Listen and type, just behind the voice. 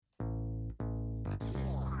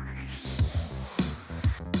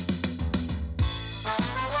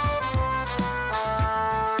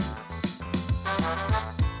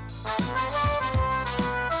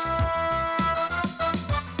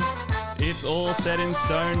all set in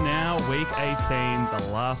stone now. Week 18,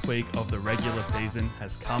 the last week of the regular season,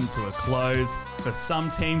 has come to a close. For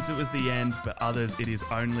some teams, it was the end. For others, it is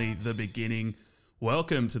only the beginning.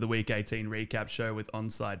 Welcome to the Week 18 recap show with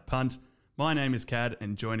Onside Punt. My name is Kad,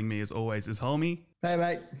 and joining me as always is Hulmy. Hey,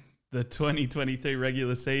 mate. The 2023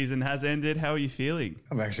 regular season has ended. How are you feeling?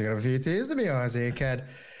 I've actually got a few tears in my eyes here, Kad.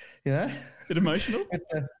 You know? Bit emotional?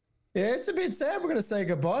 It's a bit sad. We're going to say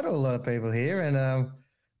goodbye to a lot of people here. And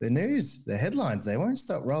the news, the headlines, they won't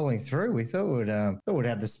stop rolling through. We thought we'd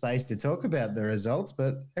have the space to talk about the results,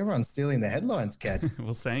 but everyone's stealing the headlines, Kad.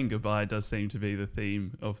 Well, saying goodbye does seem to be the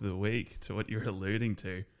theme of the week, to what you're alluding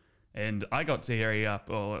to. And I got teary up,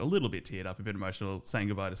 or a little bit teared up, a bit emotional, saying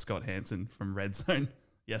goodbye to Scott Hansen from Red Zone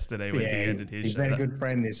yesterday when he ended his he's show. He's been a good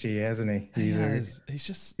friend this year, hasn't he? He's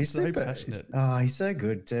so super passionate. He's so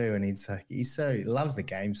good too, and he loves the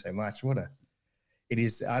game so much. It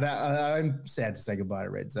is. I'm sad to say goodbye to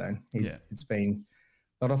Red Zone. It's been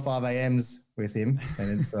a lot of 5 a.m.s with him,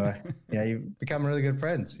 and it's you've become really good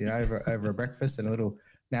friends. You know, over a breakfast and a little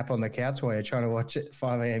nap on the couch while you're trying to watch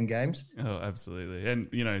 5 a.m. games. Oh, absolutely. And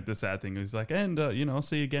you know, the sad thing is like, I'll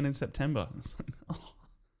see you again in September. It's like, oh,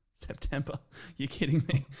 September? You're kidding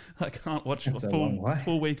me? I can't watch a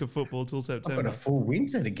full week of football till September. I've got a full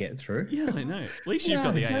winter to get through. Yeah, I know. At least you've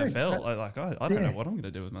got the AFL. I don't know what I'm going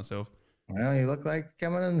to do with myself. Well, you look like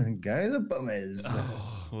coming in and go the Bummers.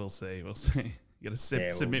 Oh, we'll see. You got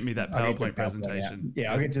to submit me that PowerPoint presentation.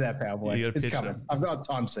 Yeah, I'll get to that PowerPoint. It's coming. I've got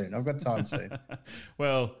time soon.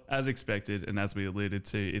 Well, as expected, and as we alluded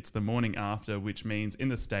to, it's the morning after, which means in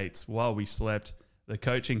the States, while we slept, the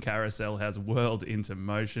coaching carousel has whirled into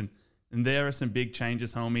motion. And there are some big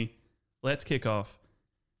changes, homie. Let's kick off.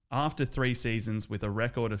 After 3 seasons with a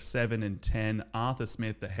record of 7-10, Arthur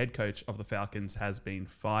Smith, the head coach of the Falcons, has been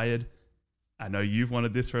fired. I know you've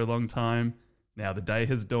wanted this for a long time. Now the day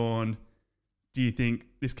has dawned. Do you think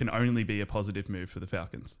this can only be a positive move for the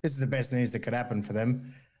Falcons? This is the best news that could happen for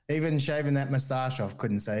them. Even shaving that moustache off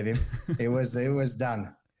couldn't save him. It was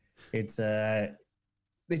done. He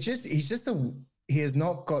has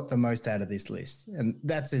not got the most out of this list, and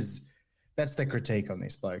that's the critique on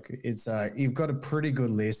this bloke. It's you've got a pretty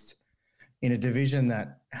good list in a division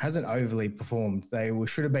that hasn't overly performed. They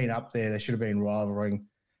should have been up there. They should have been rivaling.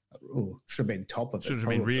 Should have been top of it. Should have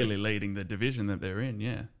been really leading the division that they're in,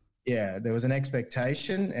 yeah. Yeah, there was an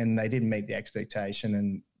expectation and they didn't meet the expectation,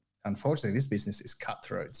 and unfortunately this business is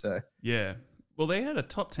cutthroat. So yeah. Well, they had a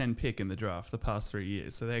top 10 pick in the draft the past 3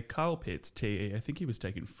 years. So they had Kyle Pitts, TE, I think he was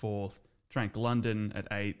taken 4th, Trank London at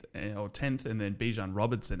 8th or 10th, and then Bijan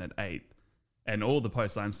Robinson at 8th. And all the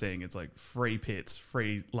posts I'm seeing, it's like free Pitts,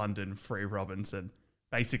 free London, free Robinson,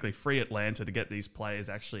 basically free Atlanta to get these players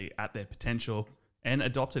actually at their potential and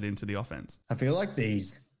adopted into the offense. I feel like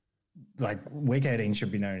week 18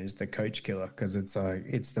 should be known as the coach killer, because it's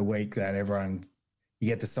the week that you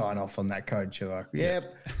get to sign off on that coach. You're like,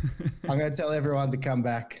 yep, I'm going to tell everyone to come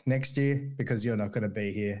back next year because you're not going to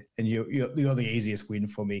be here, and you're the easiest win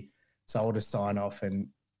for me. So I'll just sign off. And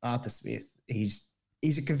Arthur Smith, he's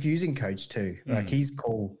a confusing coach too. Like his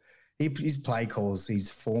play calls,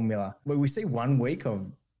 his formula. Well, we see 1 week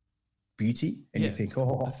of beauty, and you think, a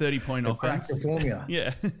 30-point offense. The formula.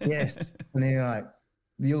 Yeah. Yes. And then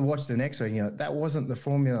you'll watch the next one. That wasn't the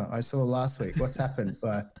formula I saw last week. What's happened?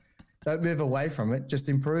 But don't move away from it. Just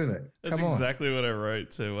improve it. That's exactly what I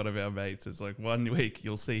wrote to one of our mates. It's like 1 week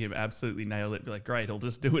you'll see him absolutely nail it. Be like, great, I'll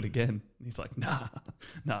just do it again. And he's like, nah,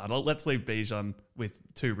 let's leave Bijan with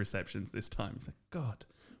 2 receptions this time. It's like, God,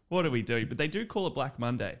 what are we doing? But they do call it Black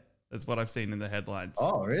Monday. That's what I've seen in the headlines.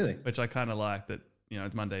 Oh, really? Which I kind of like that,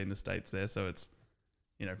 it's Monday in the States there. So it's,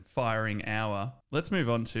 firing hour. Let's move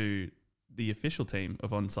on to the official team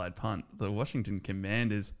of Onside Punt, the Washington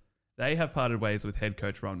Commanders. They have parted ways with head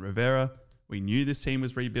coach Ron Rivera. We knew this team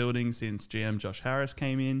was rebuilding since GM Josh Harris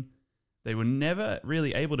came in. They were never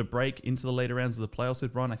really able to break into the later rounds of the playoffs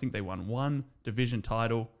with Ron. I think they won 1 division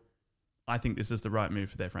title. I think this is the right move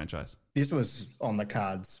for their franchise. This was on the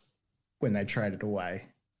cards when they traded away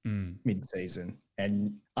mid-season.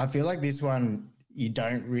 And I feel like this one,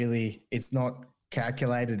 it's not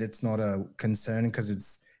calculated. It's not a concern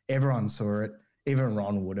because everyone saw it. Even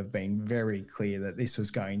Ron would have been very clear that this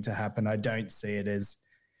was going to happen. I don't see it as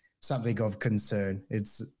something of concern.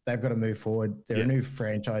 They've got to move forward. They're a new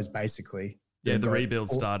franchise, basically. Yeah, the rebuild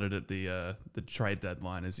started at the trade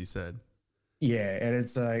deadline, as you said. Yeah, and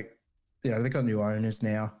it's like, they've got new owners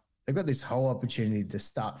now. They've got this whole opportunity to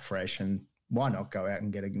start fresh, and why not go out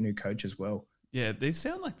and get a new coach as well? Yeah, they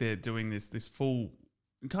sound like they're doing this full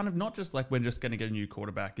kind of, not just like we're just going to get a new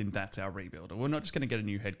quarterback and that's our rebuild, or we're not just going to get a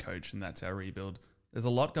new head coach and that's our rebuild. There's a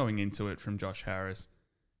lot going into it from Josh Harris.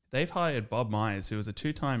 they've hired Bob Myers, who was a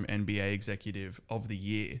 2-time NBA Executive of the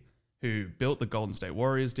Year, who built the Golden State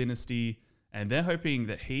Warriors dynasty, and they're hoping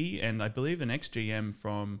that he and I believe an ex-GM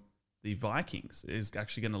from the Vikings is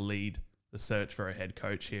actually going to lead the search for a head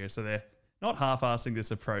coach here. So they're not half-assing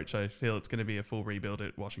this approach. I feel it's going to be a full rebuild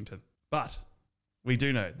at Washington. But we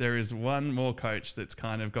do know there is one more coach that's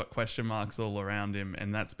kind of got question marks all around him,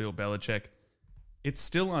 and that's Bill Belichick. It's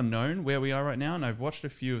still unknown where we are right now, and I've watched a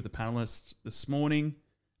few of the panelists this morning.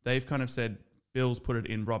 They've kind of said Bill's put it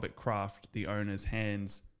in Robert Kraft, the owner's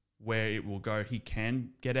hands, where it will go. He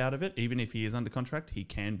can get out of it. Even if he is under contract, he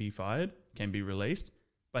can be fired, can be released.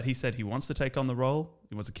 But he said he wants to take on the role.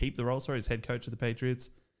 He wants to keep the role, as head coach of the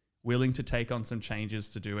Patriots, willing to take on some changes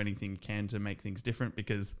to do anything he can to make things different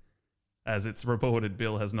because, as it's reported,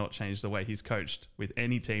 Bill has not changed the way he's coached with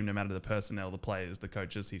any team, no matter the personnel, the players, the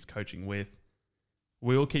coaches he's coaching with.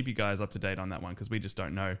 We'll keep you guys up to date on that one because we just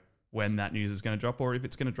don't know when that news is going to drop or if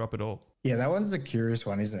it's going to drop at all. Yeah, that one's the curious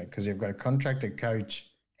one, isn't it? Because you've got a contracted coach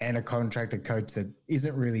and a contracted coach that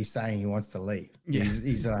isn't really saying he wants to leave. Yeah.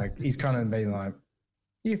 He's kind of been like,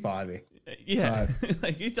 you fire me. Yeah.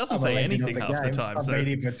 Like, he doesn't say anything half the time. I've been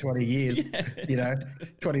here for 20 years,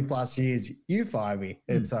 20 plus years. You fire me.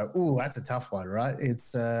 It's like, ooh, that's a tough one, right?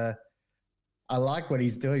 It's, I like what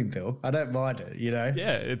he's doing, Bill. I don't mind it,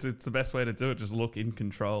 Yeah, it's the best way to do it. Just look in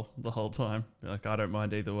control the whole time. Like, I don't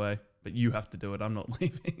mind either way, but you have to do it. I'm not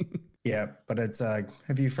leaving. Yeah, but it's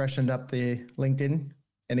have you freshened up the LinkedIn?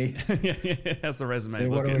 Any? yeah. How's the resume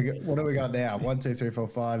looking? What do we got now? 1, 2, 3, 4,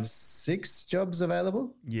 5, 6 jobs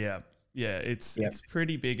available? Yeah. It's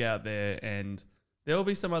pretty big out there, and there will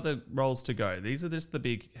be some other roles to go. These are just the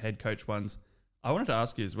big head coach ones. I wanted to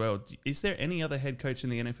ask you as well, is there any other head coach in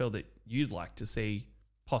the NFL that you'd like to see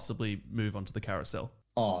possibly move onto the carousel?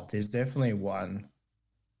 Oh, there's definitely one.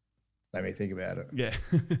 Let me think about it. Yeah,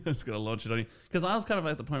 I was going to launch it on you. Because I was kind of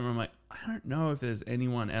at the point where I'm like, I don't know if there's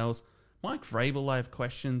anyone else. Mike Vrabel, I have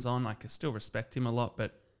questions on. I can still respect him a lot,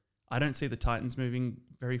 but I don't see the Titans moving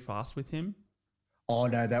very fast with him. Oh,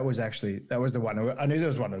 no, that was the one. I knew there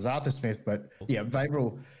was one. It was Arthur Smith, but yeah,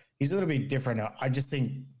 Vrabel, he's a little bit different. I just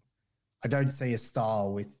think I don't see a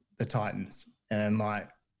style with the Titans. And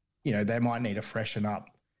they might need to freshen up.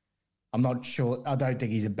 I'm not sure. I don't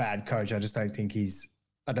think he's a bad coach. I just don't think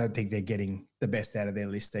I don't think they're getting the best out of their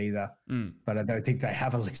list either. But I don't think they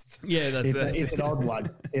have a list. Yeah, it's an odd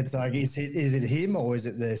one. It's like, is it him or is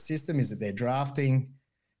it the system? Is it their drafting?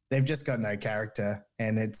 They've just got no character.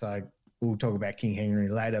 And it's like, we'll talk about King Henry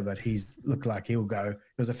later, but he's looked like he'll go. There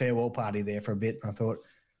was a farewell party there for a bit. I thought,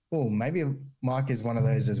 oh, maybe Mike is one of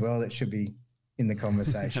those as well that should be in the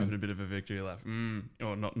conversation. Having a bit of a victory lap.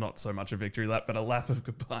 Or not so much a victory lap, but a lap of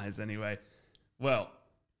goodbyes anyway. Well,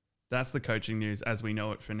 that's the coaching news as we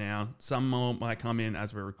know it for now. Some more might come in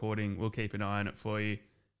as we're recording. We'll keep an eye on it for you.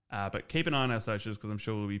 But keep an eye on our socials because I'm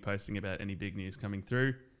sure we'll be posting about any big news coming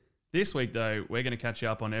through. This week, though, we're going to catch you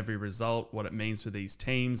up on every result, what it means for these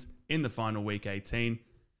teams in the final week 18.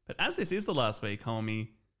 But as this is the last week, Hulmy,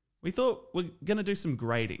 we thought we're going to do some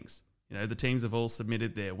gradings. The teams have all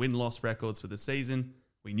submitted their win-loss records for the season.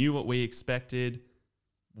 We knew what we expected.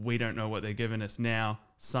 We don't know what they're giving us now.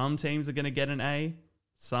 Some teams are going to get an A.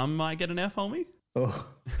 Some might get an F, Hulmy. Oh,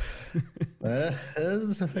 I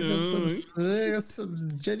got some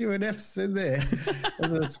genuine Fs in there.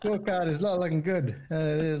 The scorecard is not looking good.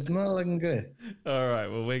 It's not looking good. All right,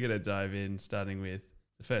 well, we're going to dive in, starting with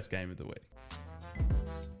the first game of the week.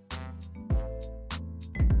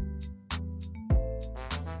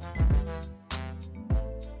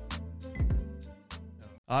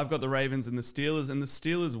 I've got the Ravens and the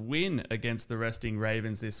Steelers win against the resting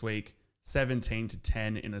Ravens this week.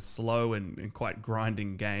 17-10 in a slow and quite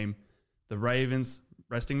grinding game. The Ravens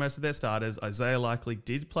resting most of their starters. Isaiah Likely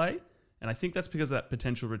did play, and I think that's because of that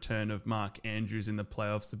potential return of Mark Andrews in the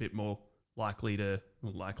playoffs, a bit more likely to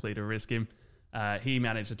risk him. He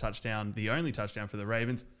managed a touchdown, the only touchdown for the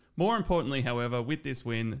Ravens. More importantly, however, with this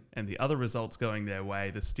win and the other results going their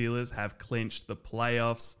way, the Steelers have clinched the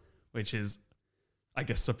playoffs, which is, I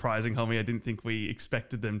guess, surprising, Hulmy. I didn't think we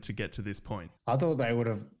expected them to get to this point. I thought they would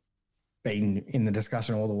have been in the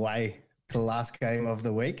discussion all the way to the last game of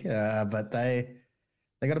the week, but they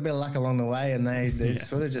got a bit of luck along the way, and they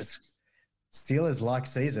sort of just Steelers-like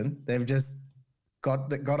season. They've just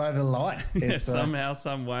got over the line. Somehow,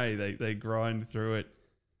 some way, they grind through it.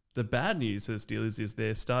 The bad news for the Steelers is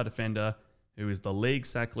their star defender, who is the league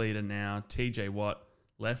sack leader now, TJ Watt,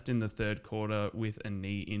 left in the third quarter with a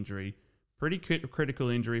knee injury. Pretty critical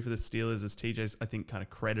injury for the Steelers, as TJ's, I think, kind of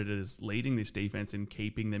credited as leading this defense and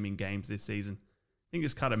keeping them in games this season. I think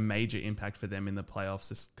this kind of major impact for them in the playoffs.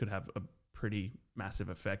 This could have a pretty massive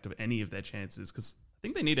effect of any of their chances, because I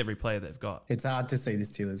think they need every player they've got. It's hard to see the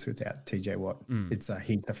Steelers without TJ Watt. It's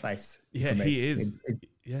he's the face. Yeah, he is.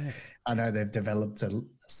 Yeah, I know they've developed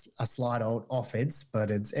a slight old offense,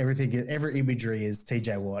 but it's everything. Every imagery is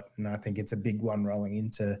TJ Watt, and I think it's a big one rolling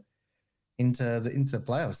into the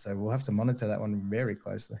playoffs. So we'll have to monitor that one very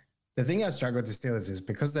closely. The thing I struggle with the Steelers is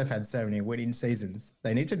because they've had so many winning seasons,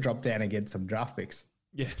 they need to drop down and get some draft picks.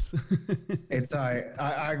 Yes, it's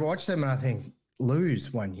I watch them and I think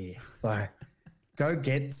lose one year, like go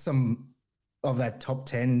get some of that top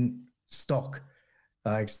 10 stock.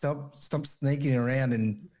 Like stop sneaking around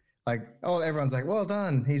and like, oh, everyone's like, well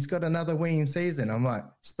done, he's got another winning season. I'm like,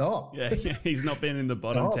 stop. Yeah, he's not been in the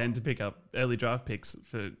bottom 10 to pick up early draft picks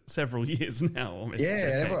for several years now. Almost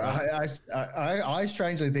I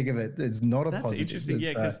strangely think of it as not a That's positive. interesting,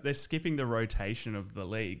 yeah, because they're skipping the rotation of the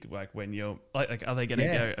league. Like when you're like are they going to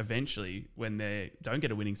go eventually when they don't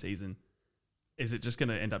get a winning season? Is it just going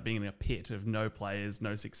to end up being in a pit of no players,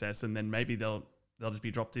 no success, and then maybe they'll just be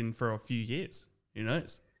dropped in for a few years? Who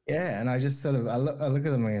knows? Yeah, and I just sort of I look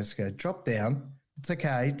at them and I just go, drop down. It's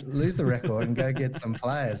okay, lose the record and go get some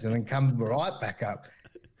players, and then come right back up.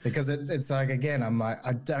 Because it's like, again, I'm like,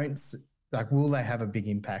 I don't like. Will they have a big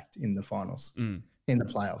impact in the finals, in the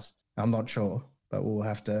playoffs? I'm not sure, but we'll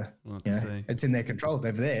have to. See. It's in their control.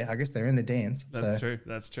 They're there. I guess they're in the dance. That's true.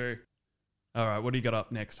 That's true. All right, what do you got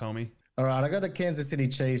up next, homie? All right, I got the Kansas City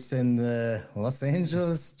Chiefs and the Los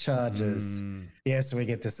Angeles Chargers. Yes, we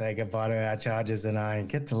get to say goodbye to our Chargers, and I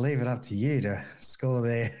get to leave it up to you to score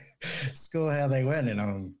how they went. And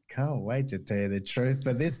I can't wait to tell you the truth.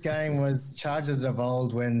 But this game was Chargers of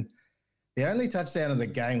old, when the only touchdown of the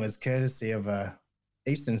game was courtesy of a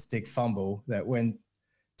Eastern stick fumble that went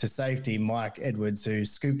to safety Mike Edwards, who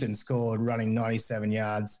scooped and scored, running 97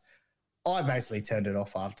 yards. I basically turned it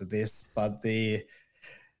off after this, but they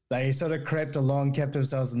sort of crept along, kept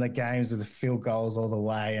themselves in the games with field goals all the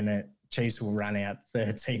way, and the Chiefs will run out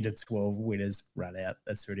 13-12. Winners run out.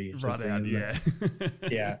 That's really interesting. Run out, yeah.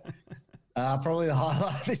 Yeah. Probably the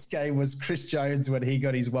highlight of this game was Chris Jones when he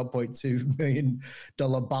got his $1.2 million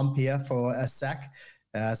bump here for a sack.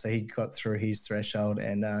 So he got through his threshold,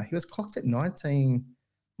 and he was clocked at 19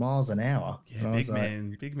 miles an hour. Yeah,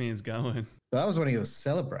 big man's going. That was when he was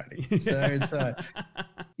celebrating. So it's when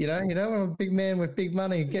a big man with big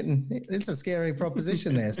money it's a scary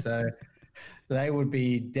proposition there. So they would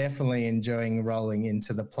be definitely enjoying rolling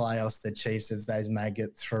into the playoffs, the Chiefs, as they may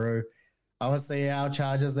get through. Obviously, our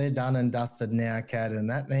Chargers, they're done and dusted now, Kad, and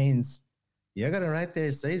that means you're going to rate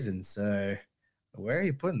their season. So where are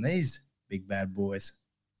you putting these big bad boys?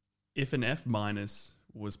 If an F-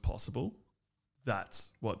 was possible,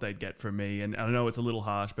 that's what they'd get from me. And I know it's a little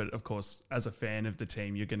harsh, but of course, as a fan of the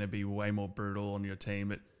team, you're going to be way more brutal on your team.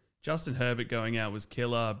 But Justin Herbert going out was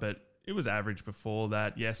killer, but it was average before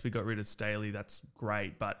that. Yes, we got rid of Staley. That's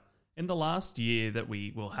great. But in the last year that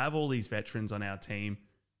we will have all these veterans on our team,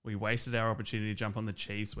 we wasted our opportunity to jump on the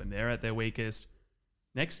Chiefs when they're at their weakest.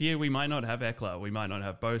 Next year, we might not have Eckler. We might not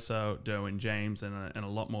have Bosa, Derwin James, and a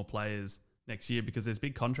lot more players next year because there's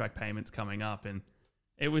big contract payments coming up. And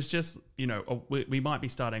it was just, we might be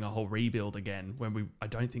starting a whole rebuild again when I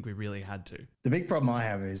don't think we really had to. The big problem I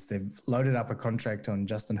have is they've loaded up a contract on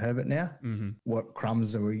Justin Herbert now. Mm-hmm. What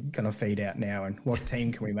crumbs are we going to feed out now, and what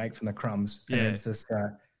team can we make from the crumbs? Yeah. And it's just,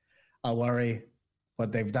 I worry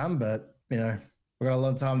what they've done, but, we've got a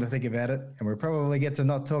lot of time to think about it, and we'll probably get to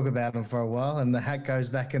not talk about them for a while, and the hat goes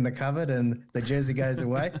back in the cupboard and the jersey goes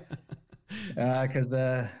away. Because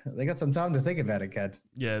they got some time to think about it, Kad.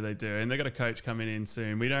 Yeah, they do. And they got a coach coming in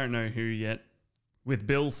soon. We don't know who yet. With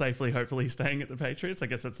Bill safely, hopefully, staying at the Patriots, I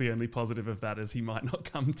guess that's the only positive of that, is he might not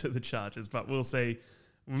come to the Chargers. But we'll see.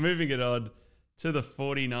 We're moving it on to the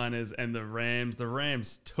 49ers and the Rams. The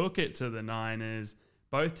Rams took it to the Niners.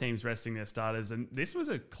 Both teams resting their starters. And this was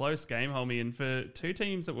a close game, homie. And for two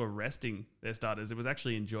teams that were resting their starters, it was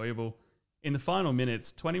actually enjoyable. In the final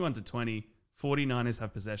minutes, 21-20, 49ers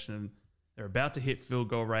have possession, and they're about to hit field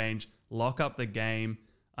goal range, lock up the game.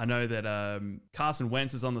 I know that Carson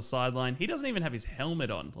Wentz is on the sideline. He doesn't even have his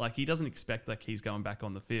helmet on. Like, he doesn't expect like he's going back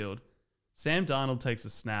on the field. Sam Darnold takes a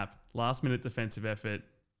snap, last-minute defensive effort.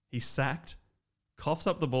 He's sacked, coughs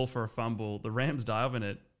up the ball for a fumble. The Rams dive in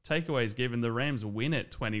it. Takeaways given. The Rams win it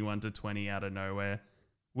 21-20 out of nowhere.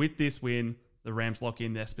 With this win, the Rams lock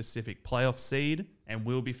in their specific playoff seed and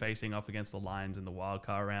will be facing off against the Lions in the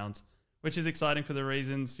wildcard rounds, which is exciting for the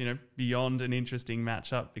reasons, beyond an interesting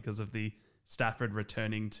matchup because of the Stafford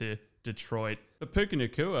returning to Detroit. But Puka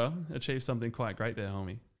Nacua achieved something quite great there,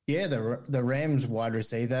 homie. Yeah, the Rams wide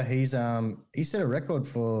receiver, he set a record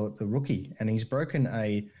for the rookie, and he's broken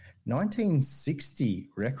a 1960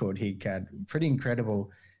 record here, Kad. Pretty incredible.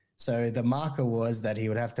 So the marker was that he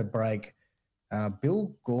would have to break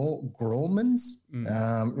Bill Gorman's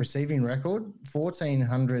receiving record,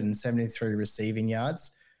 1,473 receiving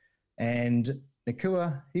yards. And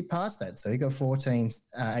Nakua, he passed that. So he got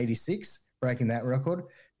 1,486, breaking that record.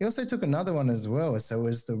 He also took another one as well. So it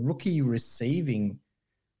was the rookie receiving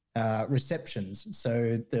receptions.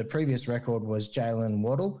 So the previous record was Jalen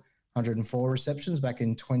Waddle, 104 receptions back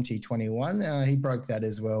in 2021. He broke that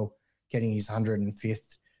as well, getting his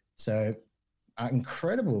 105th. So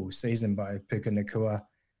incredible season by Puka Nakua.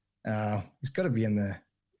 He's got to be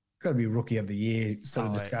rookie of the year sort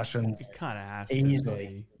of discussions. It kind of has easily.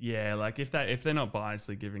 To be. Yeah, like if they're not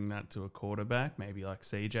biasly giving that to a quarterback, maybe like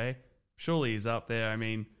CJ, surely he's up there. I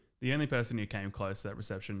mean, the only person who came close to that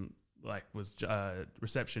reception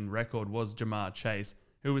record was Jamar Chase,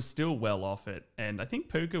 who was still well off it. And I think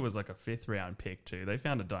Puka was like a 5th round pick too. They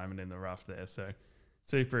found a diamond in the rough there. So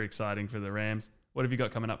super exciting for the Rams. What have you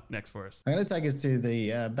got coming up next for us? I'm going to take us to the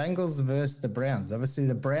Bengals versus the Browns. Obviously,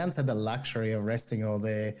 the Browns had the luxury of resting all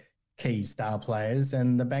their key star players,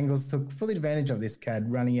 and the Bengals took full advantage of this,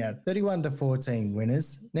 Kad, running out 31-14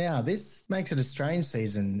 winners. Now, this makes it a strange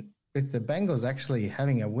season with the Bengals actually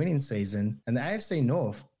having a winning season and the AFC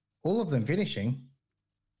North, all of them finishing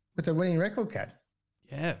with a winning record, Kad.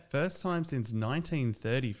 Yeah, first time since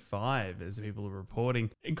 1935, as people are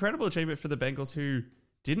reporting. Incredible achievement for the Bengals, who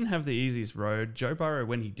didn't have the easiest road. Joe Burrow,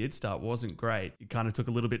 when he did start, wasn't great. It kind of took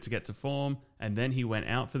a little bit to get to form, and then he went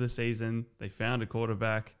out for the season. They found a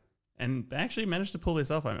quarterback, and they actually managed to pull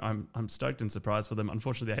this off. I'm stoked and surprised for them.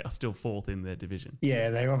 Unfortunately, they are still 4th in their division.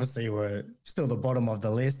 Yeah, they obviously were still the bottom of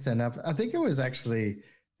the list, and I think it was actually...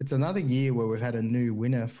 It's another year where we've had a new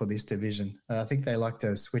winner for this division. I think they like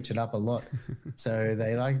to switch it up a lot. So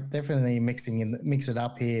they like definitely mix it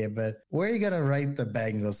up here. But where are you going to rate the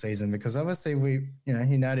Bengals season? Because obviously you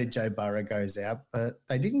noted Joe Burrow goes out, but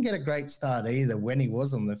they didn't get a great start either when he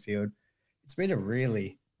was on the field. It's been a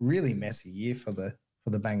really, really messy year for the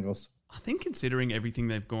Bengals. I think considering everything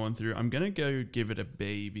they've gone through, I'm going to go give it a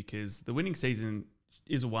B, because the winning season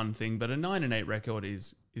is one thing, but a 9-8 record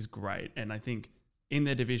is great. And I think in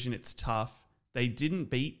their division, it's tough. They didn't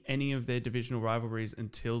beat any of their divisional rivalries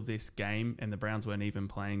until this game, and the Browns weren't even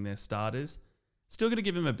playing their starters. Still going to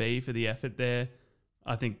give them a B for the effort there.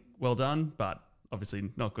 I think well done, but obviously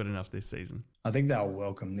not good enough this season. I think they'll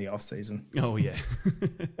welcome the off season. Oh yeah,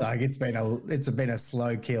 like it's been a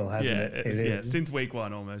slow kill, hasn't it? Yeah, since week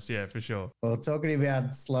 1 almost. Yeah, for sure. Well, talking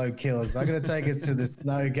about slow kills, I'm going to take us to the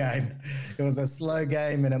snow game. It was a slow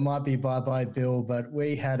game, and it might be bye Bill, but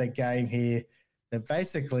we had a game here that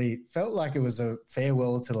basically felt like it was a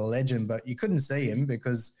farewell to the legend, but you couldn't see him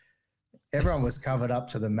because everyone was covered up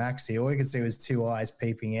to the max here. All you could see was 2 eyes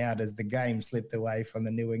peeping out as the game slipped away from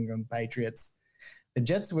the New England Patriots. The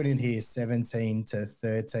Jets went in here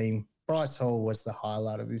 17-13. Bryce Hall was the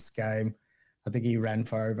highlight of this game. I think he ran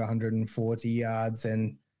for over 140 yards,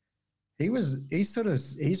 and he's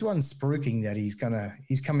one spruiking that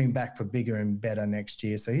he's coming back for bigger and better next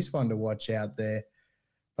year. So he's one to watch out there.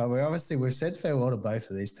 But we've said farewell to both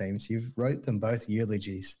of these teams. You've wrote them both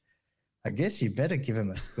eulogies. I guess you better give them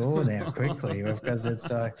a score now quickly, because it's.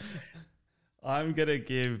 I'm gonna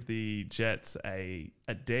give the Jets a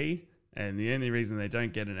D, and the only reason they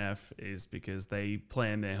don't get an F is because they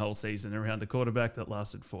planned their whole season around a quarterback that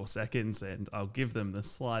lasted 4 seconds, and I'll give them the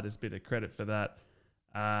slightest bit of credit for that.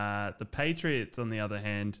 The Patriots, on the other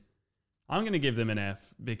hand, I'm gonna give them an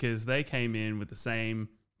F because they came in with the same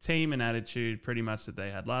team and attitude pretty much that they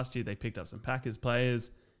had last year. They picked up some Packers players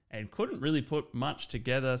and couldn't really put much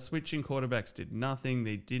together. Switching quarterbacks did nothing.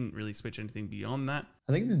 They didn't really switch anything beyond that.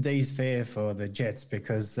 I think the D's fair for the Jets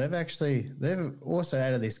because they've also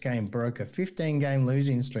out of this game broke a 15-game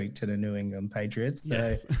losing streak to the New England Patriots. So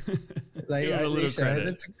yes. they give a little credit.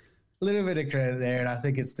 It's a little bit of credit there, and I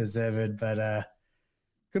think it's deserved. But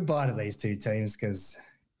goodbye to these two teams because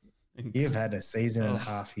you've had a season and a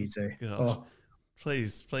half here too. Oh,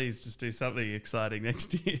 Please just do something exciting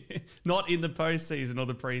next year. Not in the postseason or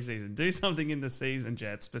the preseason. Do something in the season,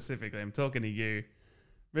 Jets, specifically. I'm talking to you.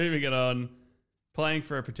 Moving it on. Playing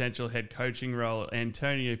for a potential head coaching role,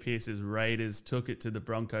 Antonio Pierce's Raiders took it to the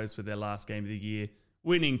Broncos for their last game of the year,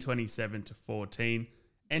 winning 27-14,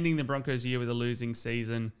 ending the Broncos' year with a losing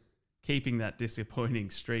season, keeping that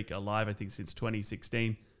disappointing streak alive, I think, since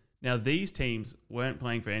 2016. Now, these teams weren't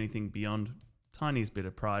playing for anything beyond tiniest bit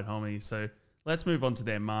of pride, homie, so let's move on to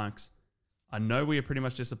their marks. I know we are pretty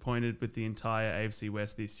much disappointed with the entire AFC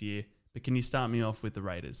West this year, but can you start me off with the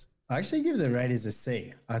Raiders? I actually give the Raiders a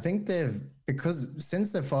C. I think because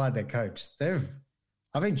since they fired their coach,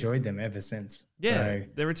 I've enjoyed them ever since. Yeah, so,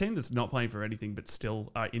 they're a team that's not playing for anything, but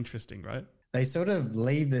still are interesting, right? they sort of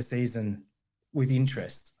leave the season with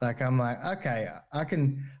interest. Like I'm like, okay, I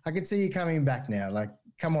can see you coming back now. Like,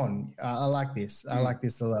 come on, I like this. I like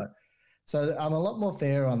this a lot. So I'm a lot more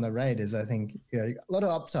fair on the Raiders. I think a lot of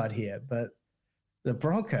upside here, but the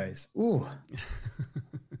Broncos,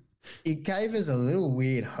 it gave us a little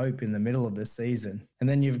weird hope in the middle of the season, and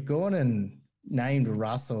then you've gone and named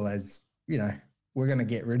Russell as we're going to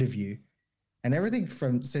get rid of you, and everything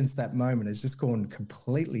since that moment has just gone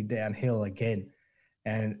completely downhill again,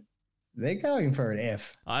 and they're going for an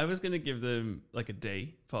F. I was going to give them like a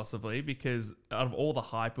D, possibly, because out of all the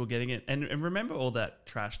hype we're getting it, and remember all that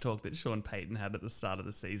trash talk that Sean Payton had at the start of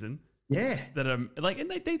the season? Yeah. That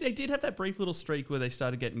and they did have that brief little streak where they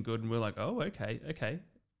started getting good, and we're like, oh, okay.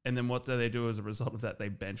 And then what do they do as a result of that? They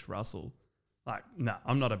bench Russell. Like, no,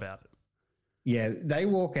 I'm not about it. Yeah, they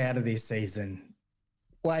walk out of this season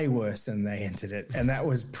way worse than they entered it, and that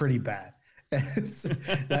was pretty bad. I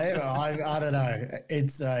don't know.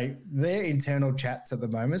 It's their internal chats at the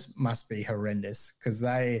moment must be horrendous because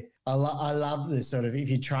I love this sort of, if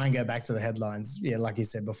you try and go back to the headlines, like you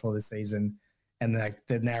said before the season, and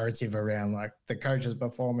the narrative around like the coaches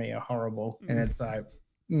before me are horrible, and it's like,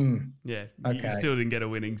 okay. You still didn't get a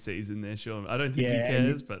winning season there, Sean. I don't think he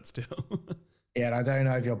cares, but still. Yeah, and I don't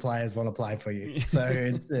know if your players want to play for you, so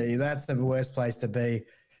it's that's the worst place to be.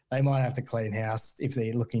 They might have to clean house if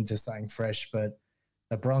they're looking to something fresh, but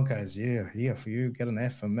the Broncos, for you, get an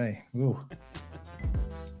F from me. Ooh.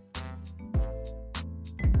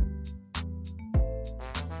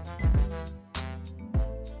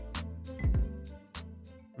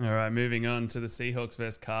 All right, moving on to the Seahawks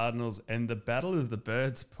versus Cardinals, and the Battle of the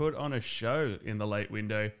Birds put on a show in the late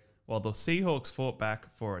window while the Seahawks fought back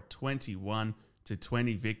for a 21-20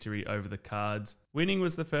 victory over the Cards. Winning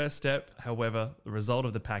was the first step. However, the result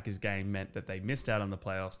of the Packers game meant that they missed out on the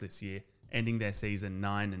playoffs this year, ending their season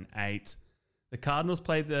 9-8. The Cardinals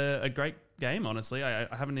played a great game, honestly. I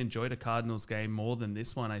haven't enjoyed a Cardinals game more than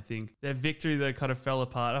this one, I think. Their victory, though, kind of fell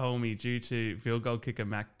apart, Hulmy, due to field goal kicker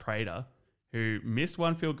Mac Prater, who missed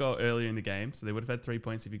one field goal earlier in the game, so they would have had 3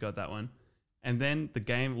 points if he got that one. And then the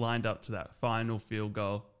game lined up to that final field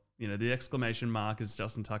goal. The exclamation mark, as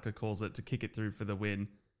Justin Tucker calls it, to kick it through for the win.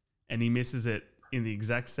 And he misses it in the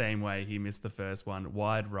exact same way he missed the first one,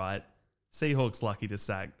 wide right. Seahawks lucky to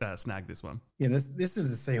snag this one. Yeah, this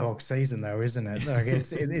is the Seahawks season, though, isn't it? Like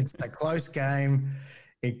it's a close game.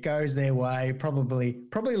 It goes their way, probably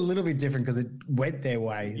a little bit different because it went their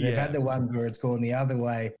way. They've had the one where it's gone the other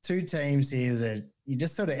way. Two teams here that you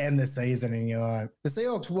just sort of end the season and you're like, the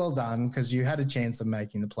Seahawks, well done, because you had a chance of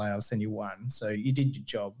making the playoffs and you won. So you did your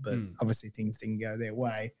job, but obviously things didn't go their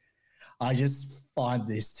way. I just find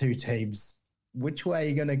these two teams, which way are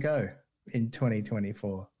you going to go in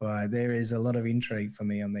 2024? There is a lot of intrigue for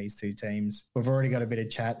me on these two teams. We've already got a bit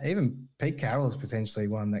of chat. Even Pete Carroll's potentially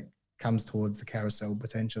one that comes towards the carousel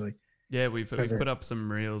potentially. Yeah, we've put up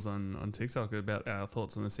some reels on TikTok about our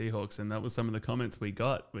thoughts on the Seahawks, and that was some of the comments we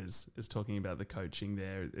got was talking about the coaching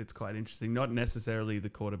there. It's quite interesting, not necessarily the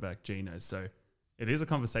quarterback Geno. So it is a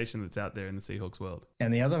conversation that's out there in the Seahawks world.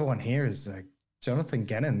 And the other one here is Jonathan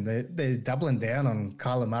Gannon. They're doubling down on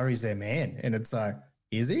Kyler Murray's their man, and it's like,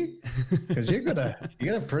 is he? Because you got a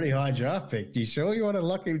pretty high draft pick. Do you sure you want to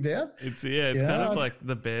lock him down? It's kind of like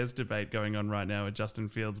the Bears debate going on right now with Justin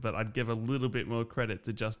Fields, but I'd give a little bit more credit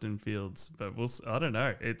to Justin Fields. But I don't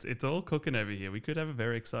know. It's all cooking over here. We could have a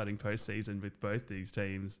very exciting postseason with both these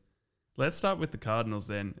teams. Let's start with the Cardinals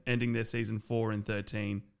then, ending their season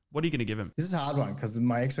 4-13. What are you going to give him? This is a hard one because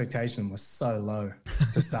my expectation was so low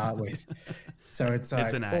to start with. So it's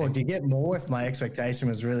like, do you get more if my expectation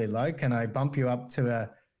was really low? Can I bump you up to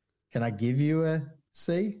can I give you a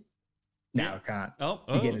C? No, I can't.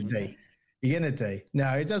 You're getting a D. You're getting a D.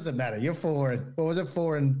 No, it doesn't matter. You're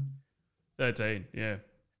 4-13? Yeah.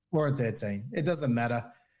 4-13. It doesn't matter.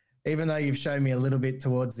 Even though you've shown me a little bit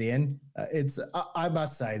towards the end, I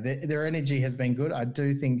must say their energy has been good. I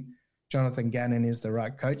do think Jonathan Gannon is the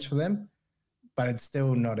right coach for them, but it's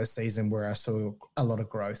still not a season where I saw a lot of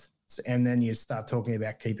growth. And then you start talking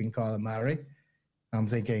about keeping Kyler Murray. I'm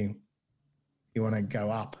thinking, you want to go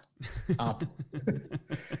up. All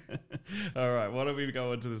right, why don't we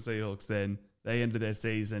go on to the Seahawks then? They ended their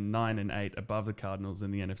season 9-8 above the Cardinals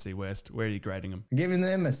in the NFC West. Where are you grading them? Giving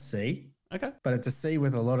them a C. Okay. But it's a C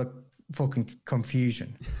with a lot of fucking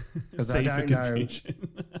confusion. Because I don't know.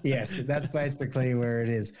 Yes, that's basically where it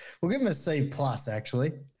is. We'll give them a C plus,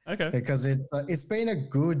 actually. Okay. Because it's been a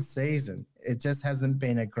good season. It just hasn't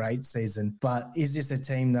been a great season. But is this a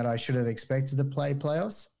team that I should have expected to play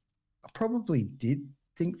playoffs? I probably did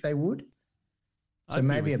think they would. So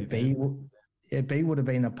maybe a B. A B would have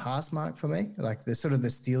been a pass mark for me. Like the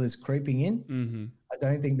Steelers creeping in. Mm-hmm. I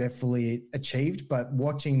don't think they're fully achieved, but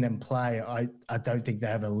watching them play, I don't think they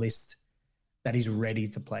have a list that is ready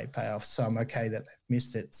to play playoffs. So I'm okay that they've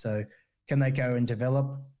missed it. So can they go and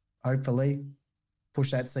develop? Hopefully,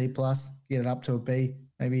 push that C+, get it up to a B,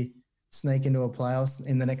 maybe sneak into a playoffs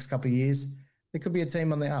in the next couple of years. There could be a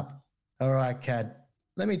team on the up. All right, Kad.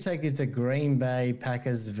 Let me take you to Green Bay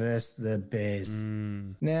Packers versus the Bears.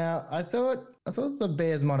 Now, I thought the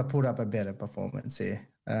Bears might have put up a better performance here.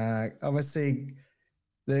 Obviously,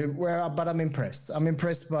 but I'm impressed. I'm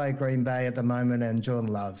impressed by Green Bay at the moment and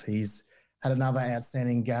Jordan Love. He's had another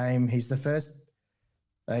outstanding game. He's the first.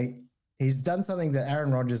 He's done something that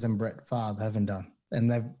Aaron Rodgers and Brett Favre haven't done,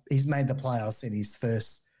 and he's made the playoffs in his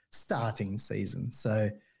first starting season.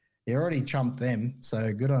 So he already trumped them,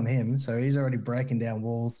 so good on him. So he's already breaking down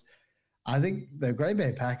walls. I think the Green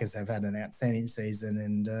Bay Packers have had an outstanding season,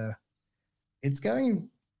 and it's going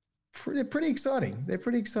pretty exciting. They're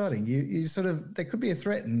pretty exciting. You sort of, there could be a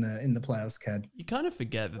threat in the playoffs, Kad. You kind of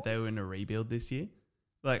forget that they were in a rebuild this year.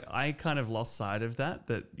 Like, I kind of lost sight of that,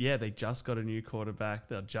 yeah, they just got a new quarterback.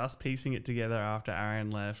 They're just piecing it together after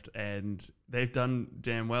Aaron left, and they've done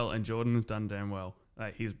damn well, and Jordan has done damn well.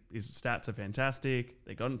 Like, his stats are fantastic.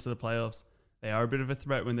 They got into the playoffs. They are a bit of a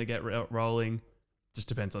threat when they get rolling. Just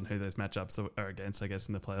depends on who those matchups are against, I guess,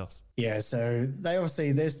 in the playoffs. Yeah, so they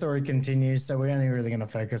obviously, their story continues, so we're only really going to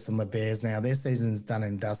focus on the Bears now. Their season's done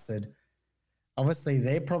and dusted. Obviously,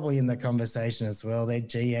 they're probably in the conversation as well. Their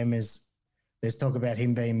GM there's talk about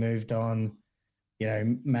him being moved on. You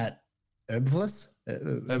know, Matt Eberflus.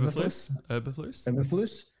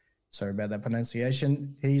 Sorry about that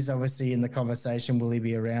pronunciation. He's obviously in the conversation. Will he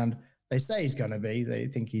be around? They say he's going to be. They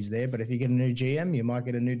think he's there. But if you get a new GM, you might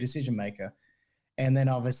get a new decision maker. And then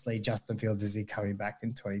obviously Justin Fields, is he coming back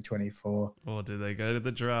in 2024? Or do they go to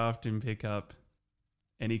the draft and pick up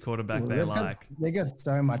any quarterback they like? They got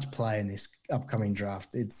so much play in this upcoming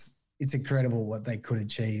draft. It's incredible what they could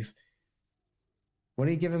achieve. What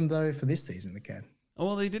do you give them, though, for this season, the Kad?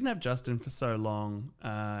 Well, they didn't have Justin for so long,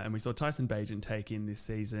 and we saw Tyson Bagent take in this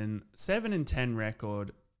season. 7-10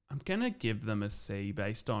 record. I'm going to give them a C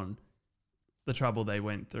based on the trouble they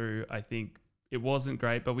went through. I think it wasn't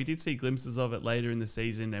great, but we did see glimpses of it later in the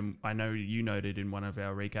season, and I know you noted in one of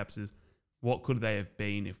our recaps is what could they have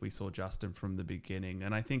been if we saw Justin from the beginning,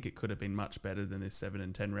 and I think it could have been much better than this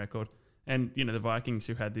 7-10 record. And, you know, the Vikings,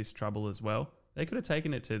 who had this trouble as well, they could have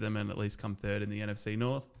taken it to them and at least come third in the NFC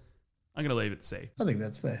North. I'm going to leave it at C. I think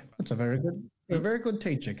that's fair. That's a very good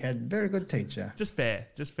teacher, Kad. Very good teacher. Just fair.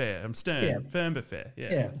 I'm stern, firm but fair.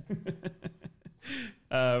 Yeah.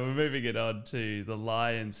 We're moving it on to the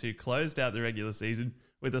Lions, who closed out the regular season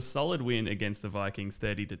with a solid win against the Vikings,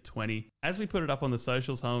 30-20. As we put it up on the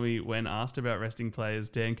socials, Hulmy, when asked about resting players,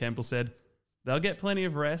 Dan Campbell said, they'll get plenty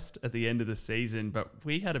of rest at the end of the season, but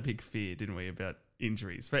we had a big fear, didn't we, about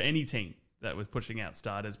injuries for any team that was pushing out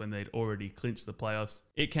starters when they'd already clinched the playoffs.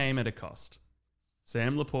 It came at a cost.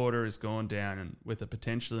 Sam Laporta has gone down and with a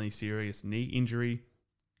potentially serious knee injury,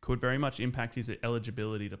 could very much impact his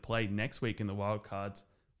eligibility to play next week in the wildcards.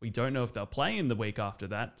 We don't know if they'll play in the week after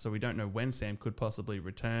that, so we don't know when Sam could possibly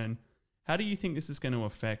return. How do you think this is going to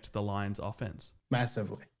affect the Lions' offense?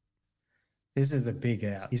 Massively. This is a big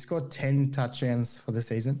out. He scored 10 touchdowns for the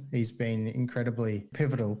season. He's been incredibly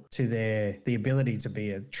pivotal to the ability to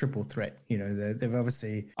be a triple threat. You know, they've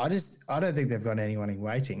obviously, I don't think they've got anyone in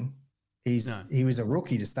waiting. He was a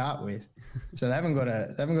rookie to start with. So they haven't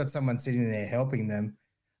got someone sitting there helping them.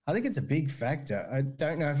 I think it's a big factor. I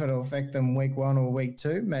don't know if it'll affect them week 1 or week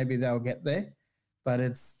 2. Maybe they'll get there, but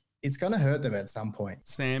it's going to hurt them at some point.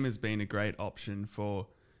 Sam has been a great option for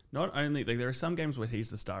not only, like, there are some games where he's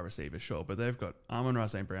the star receiver, sure, but they've got Amon-Ra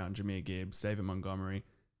St. Brown, Jahmyr Gibbs, David Montgomery.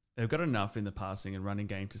 They've got enough in the passing and running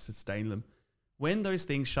game to sustain them. When those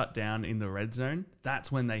things shut down in the red zone,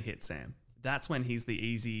 that's when they hit Sam. That's when he's the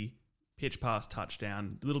easy pitch pass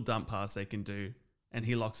touchdown, little dump pass they can do, and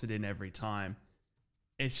he locks it in every time.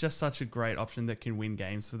 It's just such a great option that can win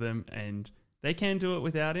games for them, and they can do it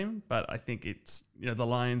without him, but I think it's, you know, the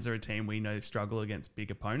Lions are a team we know struggle against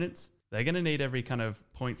big opponents. They're going to need every kind of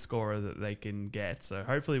point scorer that they can get. So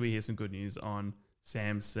hopefully we hear some good news on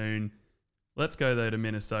Sam soon. Let's go, though, to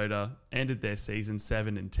Minnesota. Ended their season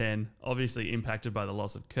 7-10. Obviously impacted by the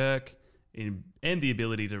loss of Kirk and the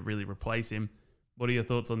ability to really replace him. What are your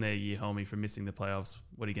thoughts on their year, Hulmy, for missing the playoffs?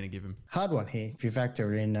 What are you going to give him? Hard one here. If you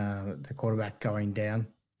factor in the quarterback going down,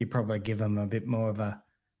 you probably give him a bit more of a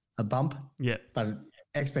bump. Yeah. But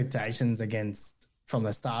expectations from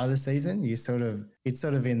the start of the season, it's sort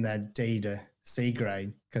of in that D to C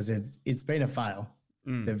grade because it's been a fail.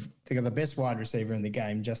 They've got the best wide receiver in the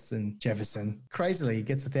game, Justin Jefferson. Crazily, he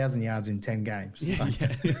gets 1,000 yards in 10 games. Yeah,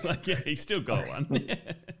 he's still got one.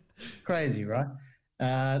 Crazy, right?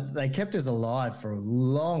 They kept us alive for a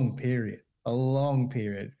long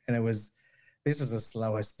period, and this was the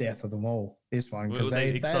slowest death of them all. This one, because they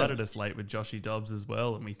excited us late with Joshy Dobbs as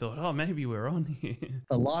well, and we thought, oh, maybe we're on here.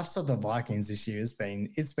 The lives of the Vikings this year has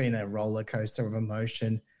been a roller coaster of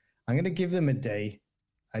emotion. I'm going to give them a D.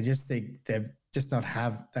 I just think they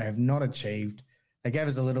have not achieved. They gave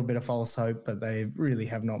us a little bit of false hope, but they really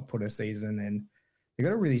have not put a season, and they've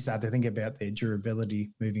got to really start to think about their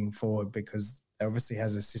durability moving forward, because they obviously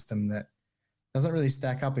has a system that doesn't really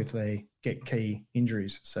stack up if they get key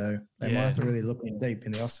injuries. So they might have to really look in deep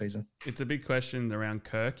in the offseason. It's a big question around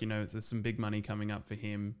Kirk. There's some big money coming up for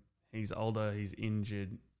him. He's older, he's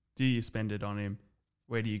injured. Do you spend it on him?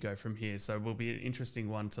 Where do you go from here? So it will be an interesting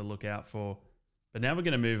one to look out for. But now we're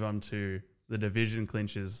going to move on to the division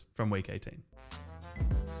clinches from week 18.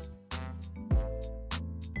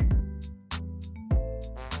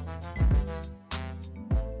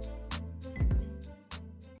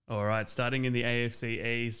 All right, starting in the AFC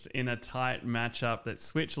East, in a tight matchup that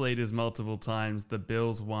switched leaders multiple times, the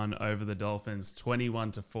Bills won over the Dolphins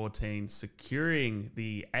 21-14, securing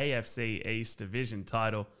the AFC East division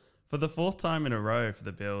title for the fourth time in a row for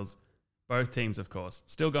the Bills. Both teams, of course,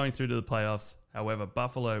 still going through to the playoffs. However,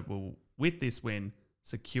 Buffalo will, with this win,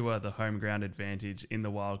 secure the home ground advantage in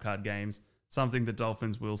the wildcard games, something the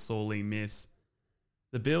Dolphins will sorely miss.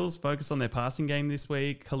 The Bills focused on their passing game this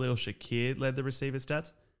week. Khalil Shakir led the receiver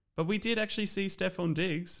stats, but we did actually see Stephon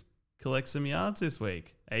Diggs collect some yards this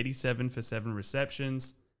week. 87 for 7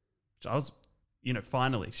 receptions, which I was,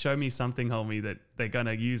 finally, show me something, Hulmy, that they're going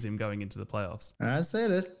to use him going into the playoffs. I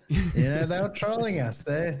said it. They were trolling us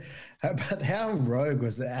there. But how rogue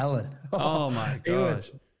was Allen? Oh my gosh. He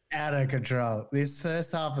was out of control. This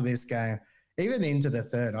first half of this game, even into the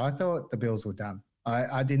third, I thought the Bills were done.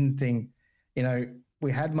 I didn't think,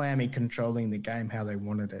 we had Miami controlling the game how they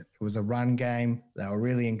wanted it. It was a run game. They were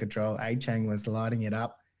really in control. A-Chang was lighting it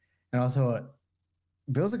up. And I thought,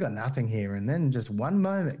 Bills have got nothing here. And then just one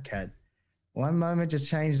moment, Kad. One moment just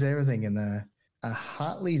changed everything. And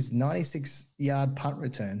Hartley's 96-yard punt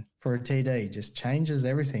return for a TD just changes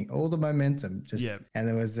everything. All the momentum. And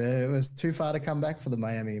it was too far to come back for the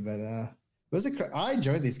Miami. But I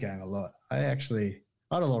enjoyed this game a lot. I had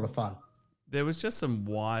a lot of fun. There was just some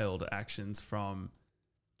wild actions from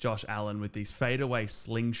Josh Allen with these fadeaway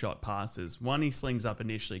slingshot passes. One he slings up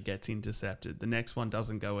initially, gets intercepted. The next one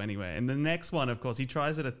doesn't go anywhere. And the next one, of course, he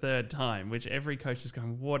tries it a third time, which every coach is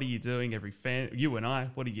going, what are you doing? Every fan, you and I,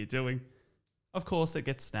 what are you doing? Of course, it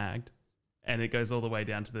gets snagged. And it goes all the way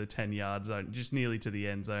down to the 10-yard zone, just nearly to the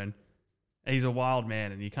end zone. He's a wild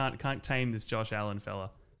man, and you can't tame this Josh Allen fella.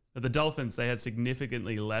 But the Dolphins, they had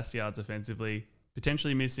significantly less yards offensively,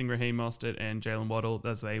 potentially missing Raheem Mostert and Jalen Waddle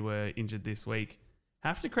as they were injured this week.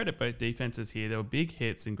 Have to credit both defenses here. There were big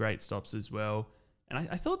hits and great stops as well. And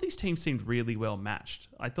I thought these teams seemed really well matched.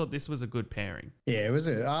 I thought this was a good pairing. Yeah, it was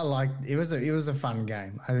a fun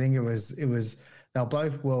game. I think it was they were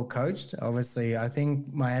both well coached. Obviously, I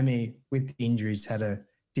think Miami with injuries had a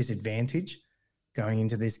disadvantage going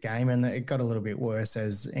into this game, and it got a little bit worse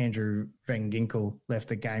as Andrew Van Ginkel left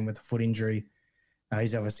the game with a foot injury.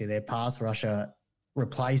 He's obviously their pass rusher,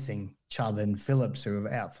 replacing Chubb and Phillips, who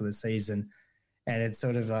are out for the season. And it's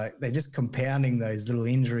sort of like they're just compounding those little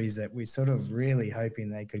injuries that we sort of really hoping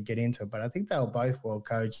they could get into. But I think they were both well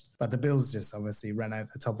coached. But the Bills just obviously ran over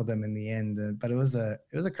the top of them in the end. But it was a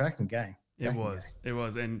cracking game. It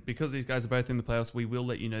was. And because these guys are both in the playoffs, we will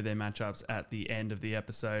let you know their matchups at the end of the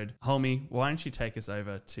episode. Hulmy, why don't you take us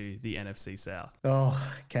over to the NFC South? Oh,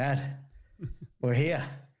 Kad, we're here.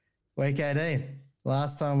 Week 18.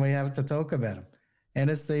 Last time we have to talk about them.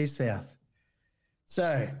 NFC South.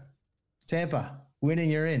 So, Tampa, winning,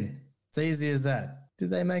 you're in. It's easy as that. Did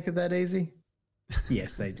they make it that easy?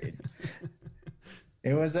 Yes, they did.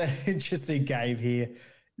 It was an interesting game here.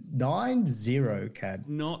 9-0, Kad.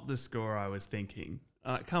 Not the score I was thinking.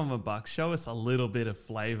 Come on, Bucks. Show us a little bit of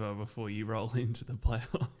flavor before you roll into the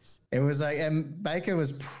playoffs. It was like, and Baker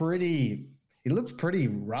was he looked pretty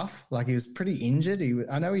rough. Like he was pretty injured.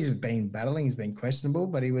 I know he's been battling. He's been questionable,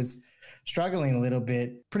 but he was struggling a little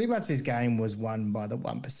bit. Pretty much this game was won by the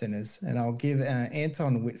 1%ers. And I'll give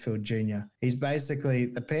Anton Whitfield Jr. He's basically,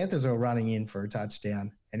 the Panthers are running in for a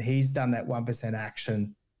touchdown, and he's done that 1%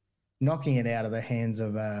 action, knocking it out of the hands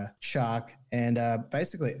of Shark. And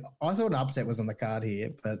basically, I thought an upset was on the card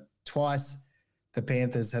here, but twice the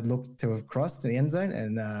Panthers had looked to have crossed the end zone,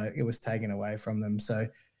 and it was taken away from them. So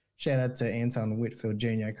shout out to Anton Whitfield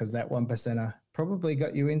Jr. because that 1%er probably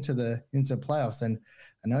got you into playoffs. And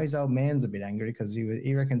I know his old man's a bit angry because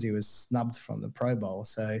he reckons he was snubbed from the Pro Bowl.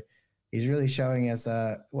 So he's really showing us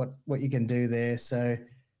what you can do there. So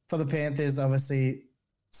for the Panthers, obviously,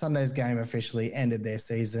 Sunday's game officially ended their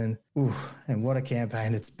season. Ooh, and what a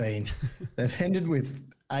campaign it's been. They've ended with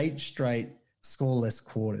 8 straight scoreless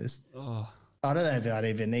quarters. Oh. I don't know if I'd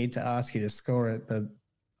even need to ask you to score it, but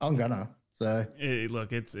I'm gonna. So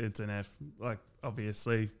look, it's an F, like,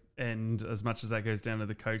 obviously. And as much as that goes down to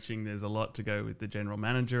the coaching, there's a lot to go with the general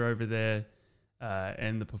manager over there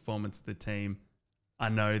and the performance of the team. I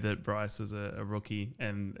know that Bryce was a rookie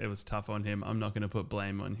and it was tough on him. I'm not going to put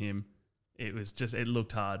blame on him. It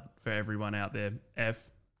looked hard for everyone out there. F,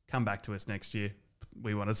 come back to us next year.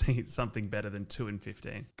 We want to see something better than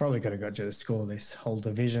 2-15. Probably could have got you to score this whole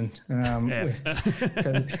division.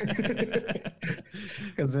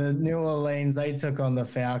 Because New Orleans, they took on the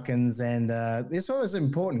Falcons, and this was an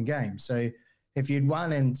important game. So if you'd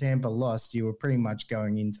won and Tampa lost, you were pretty much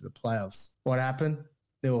going into the playoffs. What happened?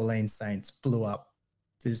 New Orleans Saints blew up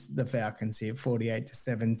the Falcons here,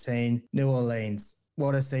 48-17. New Orleans.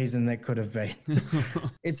 What a season that could have been.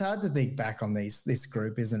 It's hard to think back on this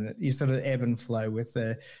group, isn't it? You sort of ebb and flow with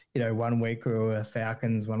 1 week we were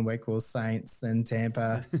Falcons, 1 week we were Saints, then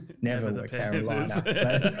Tampa, never were Carolina.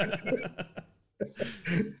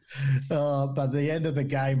 But the end of the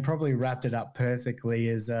game probably wrapped it up perfectly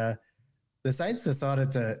as the Saints decided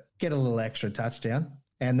to get a little extra touchdown.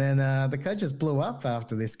 And then the coaches blew up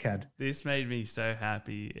after this, Kad. This made me so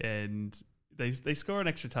happy. And they score an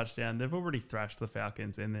extra touchdown. They've already thrashed the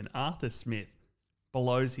Falcons. And then Arthur Smith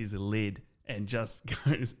blows his lid and just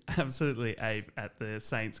goes absolutely ape at the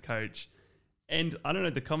Saints coach. And I don't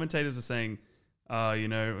know, the commentators are saying,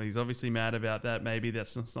 he's obviously mad about that. Maybe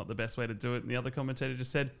that's not the best way to do it. And the other commentator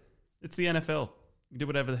just said, it's the NFL. You do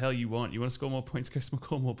whatever the hell you want. You want to score more points, go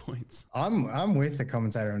score more points. I'm with the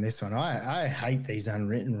commentator on this one. I hate these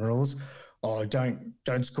unwritten rules. Oh, don't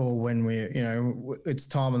score when it's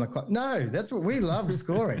time on the clock. No, that's what we love,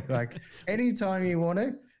 scoring. Like anytime you want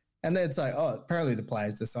to. And then it's like, oh, apparently the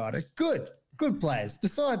players decided. Good players,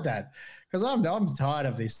 decide that. Because I'm tired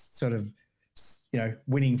of this sort of,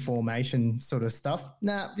 winning formation sort of stuff.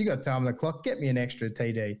 Nah, you got time on the clock. Get me an extra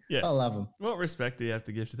TD. Yeah. I love them. What respect do you have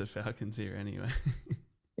to give to the Falcons here anyway?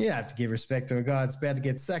 You have to give respect to a guy that's about to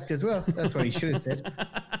get sacked as well. That's what he should have said.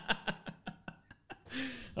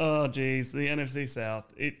 Oh, geez, the NFC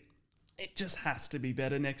South. It just has to be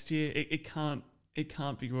better next year. It can't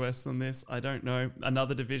be worse than this. I don't know.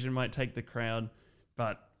 Another division might take the crown,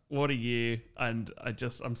 but what a year. And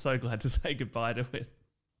I'm so glad to say goodbye to it.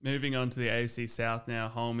 Moving on to the AFC South now,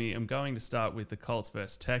 Hulmy. I'm going to start with the Colts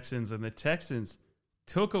versus Texans. And the Texans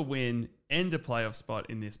took a win and a playoff spot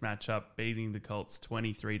in this matchup, beating the Colts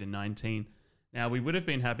 23-19. Now, we would have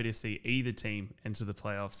been happy to see either team enter the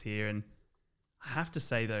playoffs here. And I have to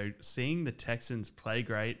say, though, seeing the Texans play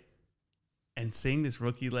great and seeing this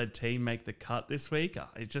rookie-led team make the cut this week,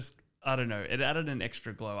 I don't know, it added an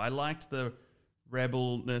extra glow. I liked the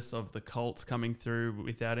rebelness of the Colts coming through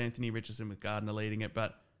without Anthony Richardson, with Gardner leading it,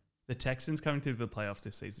 but the Texans coming through the playoffs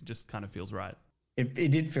this season just kind of feels right. It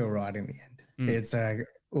did feel right in the end. It's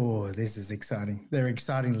this is exciting. They're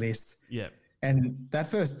exciting lists. Yeah. And that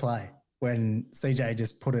first play when CJ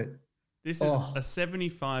just put it. This is a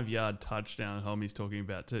 75-yard touchdown Hulmy's talking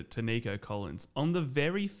about to Nico Collins on the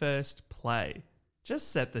very first play.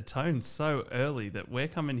 Just set the tone so early that we're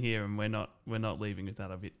coming here and we're not leaving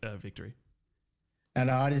without a victory. And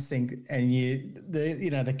I just think, and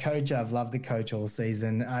the coach, I've loved the coach all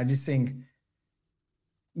season. I just think,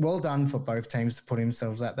 well done for both teams to put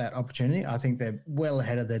themselves at that opportunity. I think they're well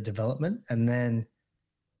ahead of their development. And then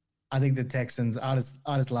I think the Texans, I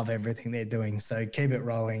just love everything they're doing. So keep it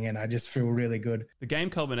rolling, and I just feel really good. The game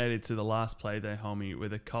culminated to the last play there, Hulmy,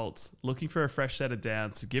 with the Colts looking for a fresh set of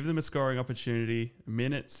downs to give them a scoring opportunity.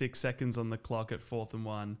 1:06 seconds on the clock at 4th and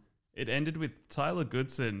 1. It ended with Tyler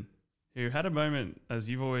Goodson, who had a moment, as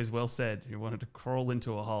you've always well said, who wanted to crawl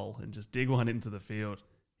into a hole and just dig one into the field.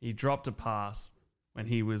 He dropped a pass when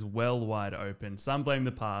he was well wide open. Some blame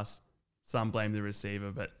the pass, some blame the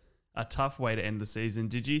receiver, but a tough way to end the season.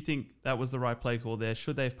 Did you think that was the right play call there?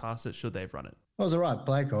 Should they have passed it? Should they have run it? It was the right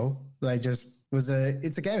play call.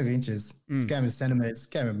 It's a game of inches. It's a game of centimeters, it's a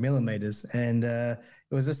game of millimeters. And it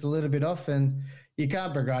was just a little bit off, and you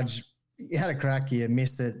can't begrudge. You had a crack, you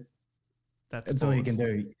missed it. That's all you can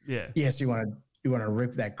do. Yeah. Yes, you want to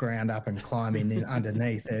rip that ground up and climb in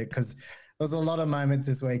underneath it, because there was a lot of moments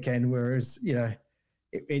this weekend where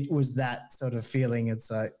it was that sort of feeling.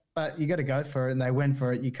 It's like, but you got to go for it, and they went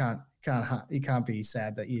for it. You can't you can't be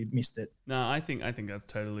sad that you missed it. No, I think that's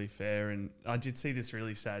totally fair. And I did see this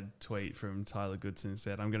really sad tweet from Tyler Goodson,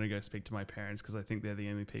 said, "I'm going to go speak to my parents because I think they're the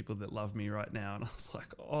only people that love me right now." And I was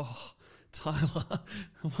like, oh, Tyler,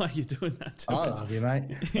 why are you doing that to us? I love you, mate.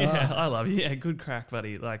 Yeah, I love you. Yeah, good crack,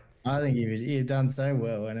 buddy. Like, I think you've done so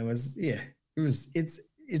well, and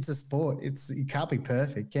it's a sport. You can't be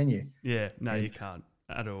perfect, can you? Yeah, no, you can't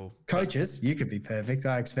at all. Coaches, you could be perfect.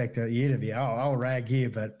 I expect you to be. I'll rag here,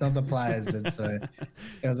 but not the players. There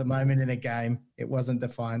was a moment in a game. It wasn't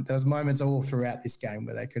defined. There was moments all throughout this game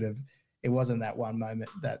where they could have. It wasn't that one moment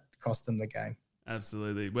that cost them the game.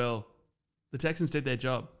 Absolutely. Well, the Texans did their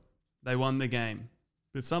job. They won the game.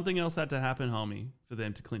 But something else had to happen, Hulmy, for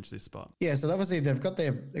them to clinch this spot. Yeah, so obviously they got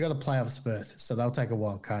a playoffs berth, so they'll take a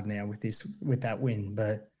wild card now with that win.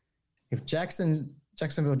 But if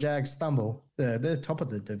Jacksonville Jags stumble, they're top of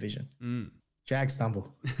the division. Jags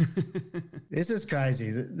stumble. This is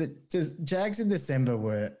crazy. The Jags in December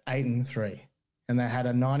were 8-3, and they had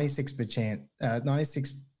a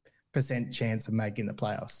 96% chance of making the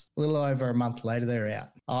playoffs. A little over a month later, they're out.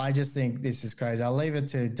 I just think this is crazy. I'll leave it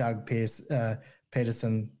to Doug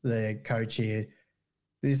Peterson, the coach here.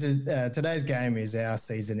 This is today's game is our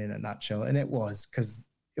season in a nutshell, and it was because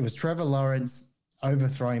it was Trevor Lawrence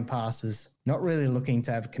overthrowing passes, not really looking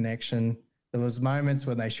to have connection. There was moments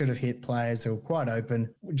when they should have hit players who were quite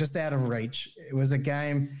open, just out of reach. It was a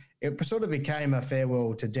game. It sort of became a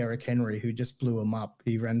farewell to Derrick Henry, who just blew him up.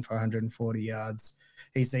 He ran for 140 yards.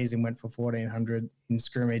 His season went for 1,400 in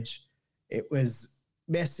scrimmage. It was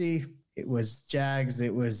messy. It was Jags.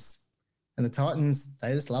 And the Titans,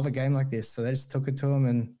 they just love a game like this. So they just took it to them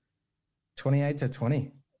and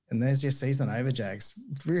 28-20. And there's your season over, Jags.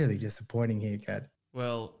 Really disappointing here, Kad.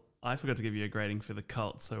 Well, I forgot to give you a grading for the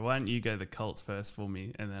Colts. So why don't you go the Colts first for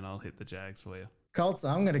me, and then I'll hit the Jags for you. Colts,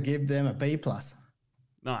 I'm going to give them a B+.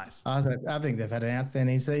 Nice. I think they've had an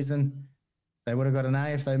outstanding season. They would have got an A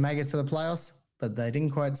if they make it to the playoffs, but they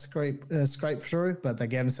didn't quite scrape through, but they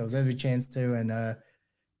gave themselves every chance to, and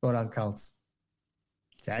well done, Colts.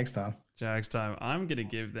 Jags time. I'm going to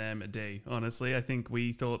give them a D. Honestly, I think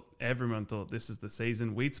everyone thought this is the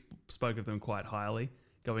season. We spoke of them quite highly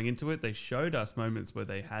going into it. They showed us moments where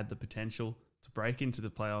they had the potential to break into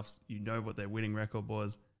the playoffs. You know what their winning record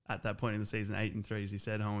was at that point in the season, 8-3, as you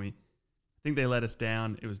said, homie. I think they let us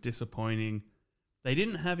down. It was disappointing. They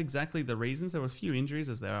didn't have exactly the reasons. There were a few injuries,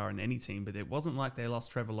 as there are in any team, but it wasn't like they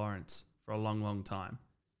lost Trevor Lawrence for a long, long time.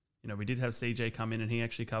 You know, we did have CJ come in, and he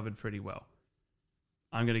actually covered pretty well.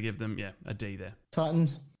 I'm going to give them, a D there.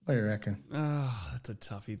 Titans, what do you reckon? Oh, that's a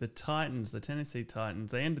toughie. The Tennessee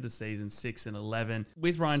Titans, they ended the season 6-11.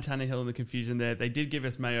 With Ryan Tannehill and the confusion there, they did give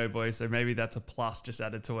us Mayo Boy, so maybe that's a plus just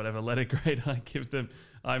added to whatever letter grade I give them.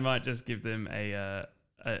 I might just give them a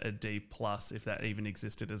D+, if that even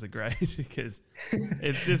existed as a grade, because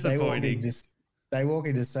it's disappointing. They walk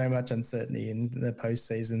into so much uncertainty in the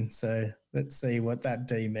postseason, so let's see what that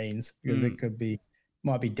D means, because it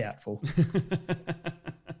might be doubtful.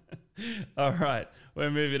 All right, we're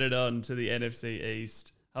moving it on to the NFC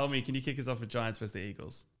East. Hulmy, can you kick us off with Giants versus the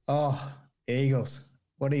Eagles? Oh, Eagles,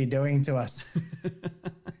 what are you doing to us?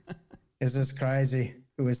 It's just crazy.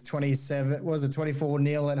 It was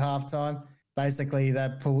 24-0 at halftime. Basically,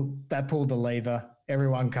 that pulled the lever.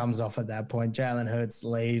 Everyone comes off at that point. Jalen Hurts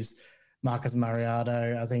leaves. Marcus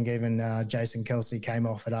Mariota, I think even Jason Kelsey came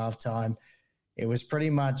off at halftime. It was pretty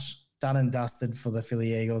much done and dusted for the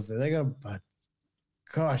Philly Eagles. They got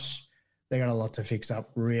a lot to fix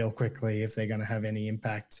up real quickly if they're going to have any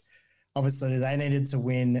impact. Obviously, they needed to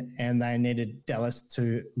win, and they needed Dallas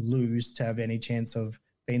to lose to have any chance of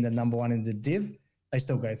being the number one in the div. They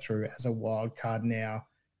still go through as a wild card now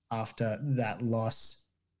after that loss.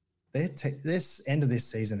 This end of this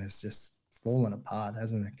season has just fallen apart,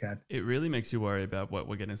 hasn't it, Kad? It really makes you worry about what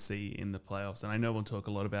we're going to see in the playoffs. And I know we'll talk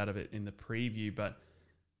a lot about it in the preview, but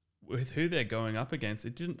with who they're going up against,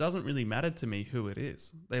 doesn't really matter to me who it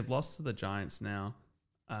is. They've lost to the Giants now.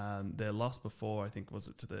 Their loss before, I think, was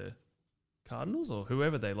it to the Cardinals or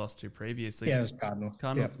whoever they lost to previously? Yeah, it was Cardinals.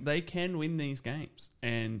 Yep. They can win these games,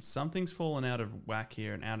 and something's fallen out of whack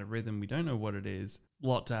here and out of rhythm. We don't know what it is. A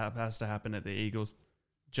lot has to happen at the Eagles.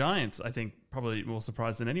 Giants, I think, probably more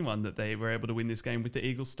surprised than anyone that they were able to win this game with the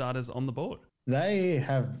Eagles starters on the board. They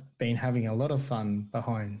have been having a lot of fun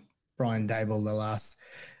behind Brian Daboll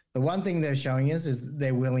the one thing they're showing is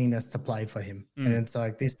their willingness to play for him. And it's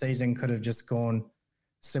like this season could have just gone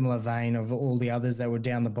similar vein of all the others that were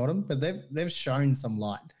down the bottom, but they've shown some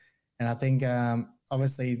light. And I think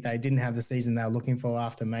obviously they didn't have the season they were looking for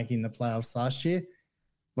after making the playoffs last year,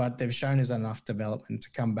 but they've shown us enough development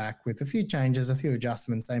to come back with a few changes, a few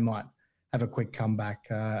adjustments. They might have a quick comeback.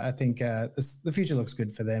 I think the future looks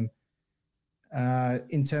good for them.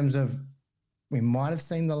 In terms of, we might have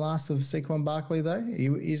seen the last of Saquon Barkley though.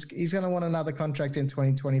 He's going to want another contract in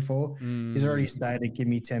 2024. He's already stated, give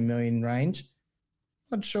me 10 million range.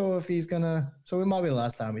 Not sure if he's going to. So it might be the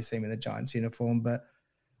last time we see him in a Giants uniform, but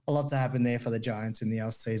a lot to happen there for the Giants in the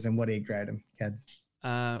off season. What do you grade him, Kad?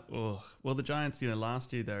 Well, the Giants,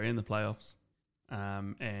 last year they were in the playoffs.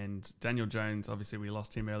 And Daniel Jones, obviously we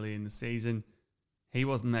lost him early in the season. He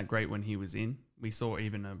wasn't that great when he was in. We saw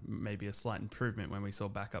even maybe a slight improvement when we saw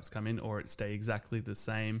backups come in, or it stay exactly the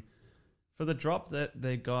same. For the drop that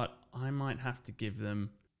they got, I might have to give them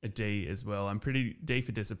a D as well. I'm pretty D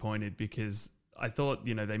for disappointed because I thought,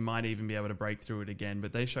 they might even be able to break through it again,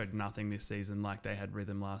 but they showed nothing this season like they had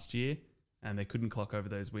rhythm last year, and they couldn't clock over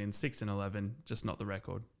those wins. 6-11, just not the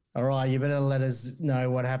record. All right, you better let us know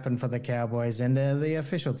what happened for the Cowboys and the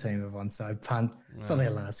official team of onside punt for their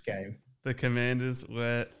last game. The Commanders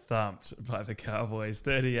were thumped by the Cowboys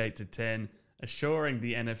 38-10, assuring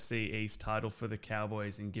the NFC East title for the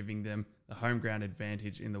Cowboys and giving them the home ground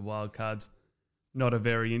advantage in the wild cards. Not a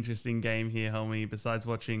very interesting game here, homie, besides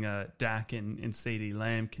watching Dak and CeeDee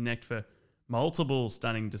Lamb connect for multiple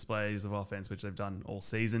stunning displays of offense, which they've done all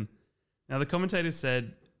season. Now, the commentators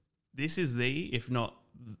said this is if not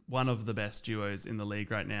one of the best duos in the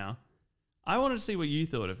league right now. I wanted to see what you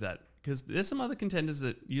thought of that, because there's some other contenders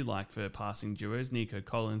that you like for passing duos, Nico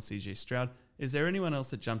Collins, CJ Stroud. Is there anyone else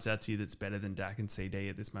that jumps out to you that's better than Dak and CD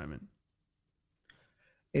at this moment?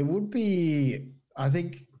 It would be, I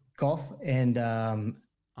think, Goff and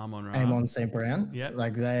Amon St. Brown. Yeah,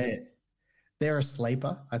 like they're a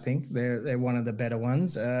sleeper. I think they're one of the better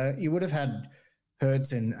ones. You would have had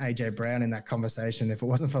Hurts and AJ Brown in that conversation if it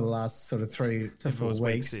wasn't for the last sort of 3 to 4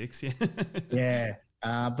 weeks. Week 6, yeah. Yeah.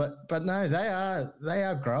 But no, they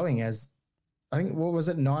are growing as, I think, what was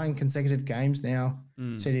it, 9 consecutive games now.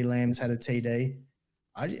 CeeDee Lamb's had a TD.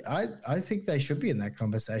 I think they should be in that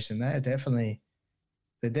conversation. They're definitely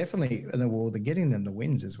in the wall. They're getting them the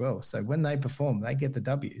wins as well. So when they perform, they get the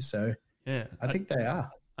W. So yeah, I think they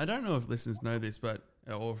are. I don't know if listeners know this,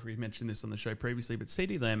 or if we mentioned this on the show previously, but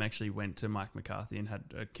CeeDee Lamb actually went to Mike McCarthy and had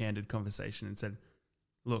a candid conversation and said,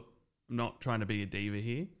 look, I'm not trying to be a diva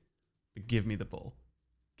here, but give me the ball.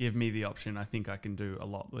 Give me the option. I think I can do a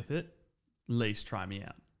lot with it. At least try me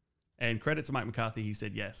out. And credit to Mike McCarthy, he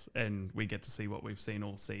said yes, and we get to see what we've seen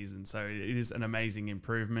all season. So it is an amazing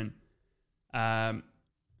improvement.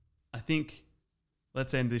 I think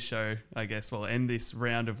let's end this show, I guess. We'll end this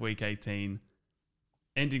round of Week 18,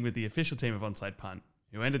 ending with the official team of Onside Punt,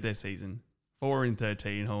 who ended their season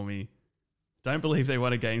 4-13, homie. Don't believe they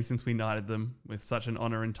won a game since we knighted them with such an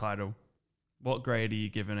honour and title. What grade are you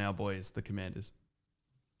giving our boys, the Commanders?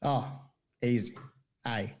 Oh, easy.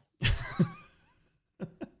 A.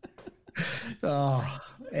 Oh,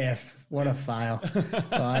 F. What a fail.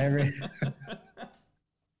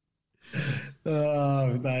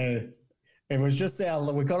 It was just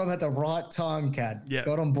we got them at the right time, Kad. Yeah,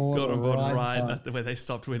 got on board right at where they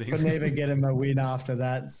stopped winning. Couldn't even get them a win after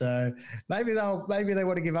that. So maybe they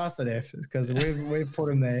want to give us an F because we've put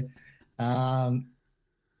them there.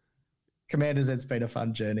 Commanders, it's been a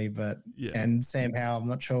fun journey, and Sam Howell, I'm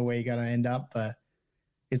not sure where you're going to end up, but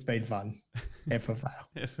it's been fun. F for fail.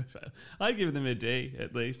 F for fail. I'd give them a D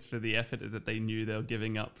at least for the effort that they knew they were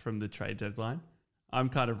giving up from the trade deadline. I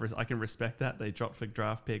can respect that. They dropped for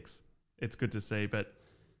draft picks. It's good to see. But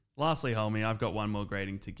lastly, homie, I've got one more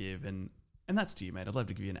grading to give, and that's to you, mate. I'd love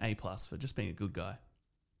to give you an A+ for just being a good guy.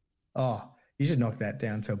 Oh, you should knock that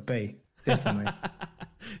down to a B. Definitely.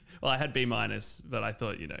 Well, I had B-, but I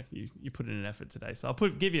thought, you put in an effort today. So I'll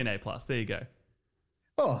give you an A+. There you go.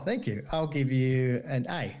 Oh, thank you. I'll give you an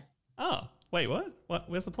A. Oh, wait, what? What?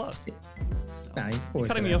 Where's the plus? No, you're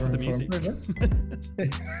cutting me off with the music.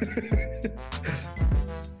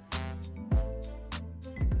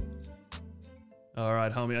 All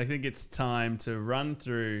right, homie. I think it's time to run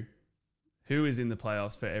through who is in the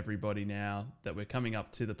playoffs for everybody now that we're coming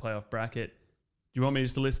up to the playoff bracket. Do you want me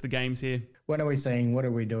just to list the games here? What are we saying? What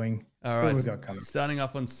are we doing? All right. We got coming? Starting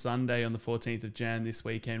up on Sunday on the 14th of Jan this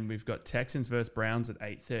weekend, we've got Texans versus Browns at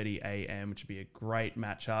 8:30 a.m., which would be a great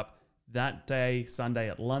matchup. That day, Sunday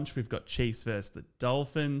at lunch, we've got Chiefs versus the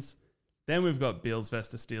Dolphins. Then we've got Bills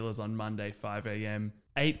versus the Steelers on Monday, 5 a.m.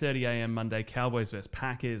 8:30 a.m. Monday, Cowboys versus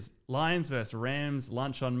Packers. Lions versus Rams,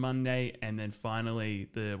 lunch on Monday. And then finally,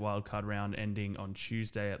 the wildcard round ending on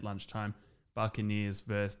Tuesday at lunchtime. Buccaneers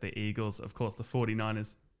versus the Eagles. Of course, the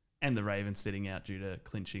 49ers and the Ravens sitting out due to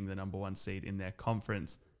clinching the number 1 seed in their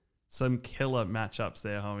conference. Some killer matchups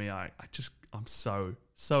there, homie. I'm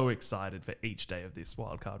so excited for each day of this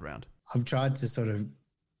wildcard round. I've tried to sort of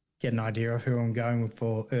get an idea of who I'm going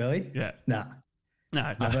for early? Yeah. No.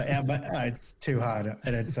 It's too hard.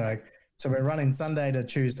 And it's like, so we're running Sunday to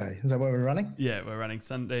Tuesday. Is that what we're running? Yeah, we're running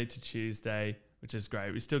Sunday to Tuesday, which is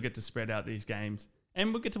great. We still get to spread out these games.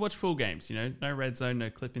 And we'll get to watch full games, no red zone, no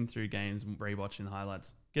clipping through games, rewatching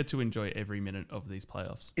highlights. Get to enjoy every minute of these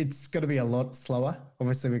playoffs. It's got to be a lot slower.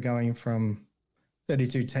 Obviously, we're going from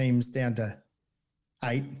 32 teams down to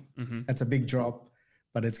 8. Mm-hmm. That's a big drop,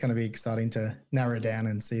 but it's going to be exciting to narrow down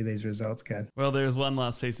and see these results, Kad. Well, there's one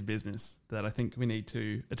last piece of business that I think we need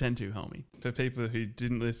to attend to, Hulmy. For people who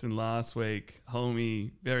didn't listen last week,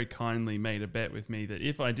 Hulmy very kindly made a bet with me that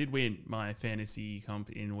if I did win my fantasy comp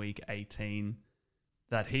in week 18,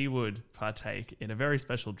 that he would partake in a very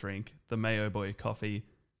special drink, the Mayo Boy coffee,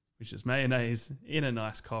 which is mayonnaise in a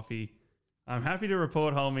nice coffee. I'm happy to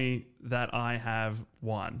report, Hulmy, that I have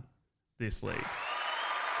won this league.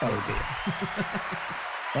 Oh, dear.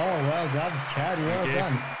 Oh, well done, Kad. Well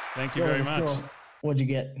done. Thank you very much. What'd you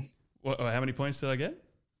get? How many points did I get?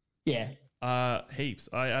 Yeah. Heaps.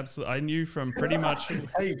 I knew from pretty much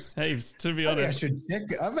heaps. To be honest, I should check.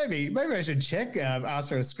 Maybe I should check. Ask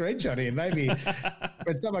for a screenshot here. Maybe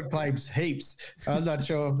when someone claims heaps, I'm not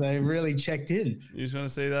sure if they really checked in. You just want to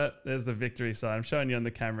see that? There's the victory sign. I'm showing you on the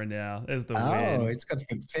camera now. There's the win. Oh, it's got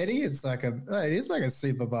confetti. It is like a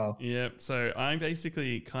Super Bowl. Yep. So I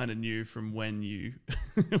basically kind of knew from when you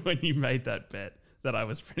made that bet that I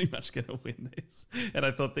was pretty much going to win this, and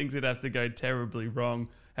I thought things would have to go terribly wrong.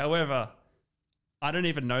 However, I don't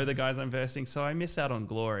even know the guys I'm versing, so I miss out on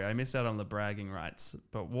glory. I miss out on the bragging rights.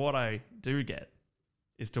 But what I do get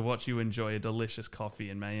is to watch you enjoy a delicious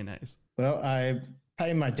coffee and mayonnaise. Well, I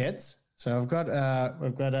pay my debts. So we've got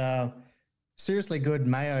seriously good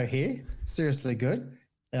mayo here. Seriously good.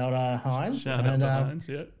 Out Heinz. Shout out to Heinz,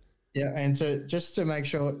 yeah. Yeah, and just to make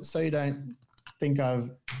sure, so you don't think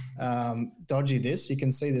I've dodgy this, you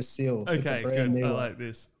can see the seal. Okay, good. I like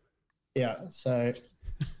this. Yeah, so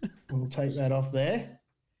we'll take that off there.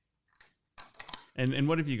 And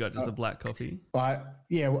what have you got? Just a black coffee? I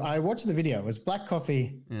watched the video. It was black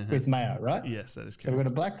coffee with mayo, right? Yes, that is correct. So we've got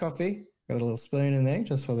a black coffee, got a little spoon in there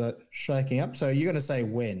just for the shaking up. So you're going to say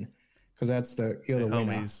when, because you're the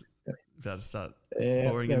winner. Homie's about to start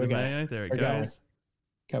pouring in the mayo. There it goes.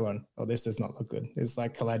 Come on. Oh, this does not look good. It's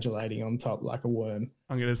like coagulating on top like a worm.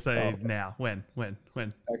 I'm going to say now. When?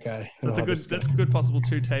 Okay. So that's a good possible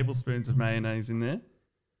 2 tablespoons of mayonnaise in there.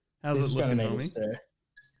 How's it looking, Hulmy?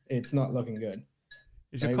 It's not looking good.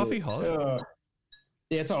 Is your coffee hot?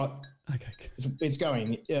 Yeah, it's hot. Okay. It's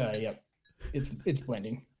going. Yeah. It's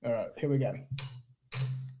blending. All right, here we go.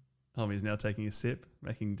 Hulmy's now taking a sip,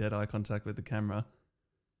 making dead eye contact with the camera.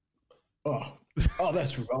 Oh,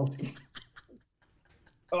 that's revolting.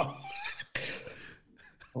 Oh.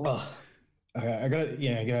 Okay, I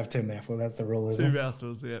gotta have 2 mouthfuls. That's the rule, isn't it? 2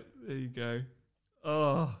 mouthfuls, yeah. There you go.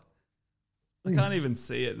 Oh, I can't even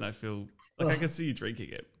see it, and I feel like I can see you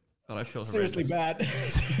drinking it, but I feel seriously bad.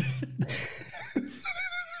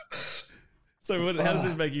 So, how does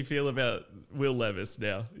this make you feel about Will Levis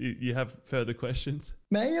now? You have further questions?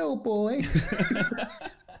 Mayo boy.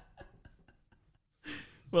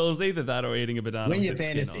 Well, it was either that or eating a banana. Win your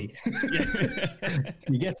fantasy.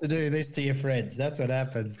 You get to do this to your friends. That's what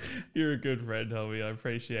happens. You're a good friend, Hulmy. I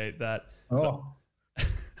appreciate that. Oh,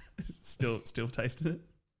 still tasting it?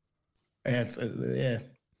 Yeah,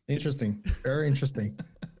 interesting. Very interesting.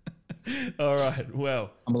 All right.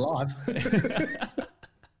 Well, I'm alive.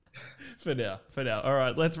 For now. All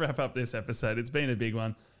right. Let's wrap up this episode. It's been a big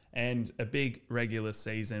one and a big regular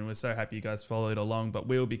season. We're so happy you guys followed along, but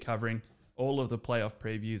we'll be covering all of the playoff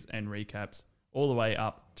previews and recaps all the way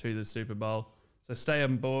up to the Super Bowl. So stay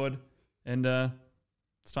on board, and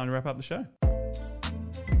it's time to wrap up the show. 1,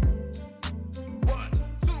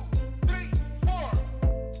 2, 3, 4.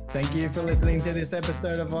 Thank you for listening to this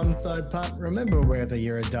episode of Onside Punt. Remember, whether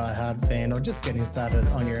you're a diehard fan or just getting started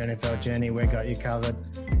on your NFL journey, we got you covered.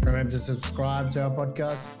 Remember to subscribe to our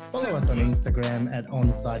podcast, follow us on Instagram at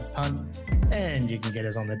Onside Punt, and you can get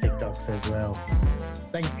us on the TikToks as well.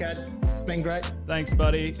 Thanks, Kad. It's been great. Thanks,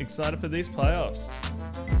 buddy. Excited for these playoffs.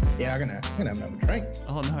 Yeah, I'm gonna have another drink.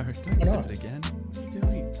 Oh no, don't sip it again. What are you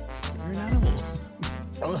doing? You're an animal.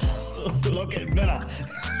 Looking better.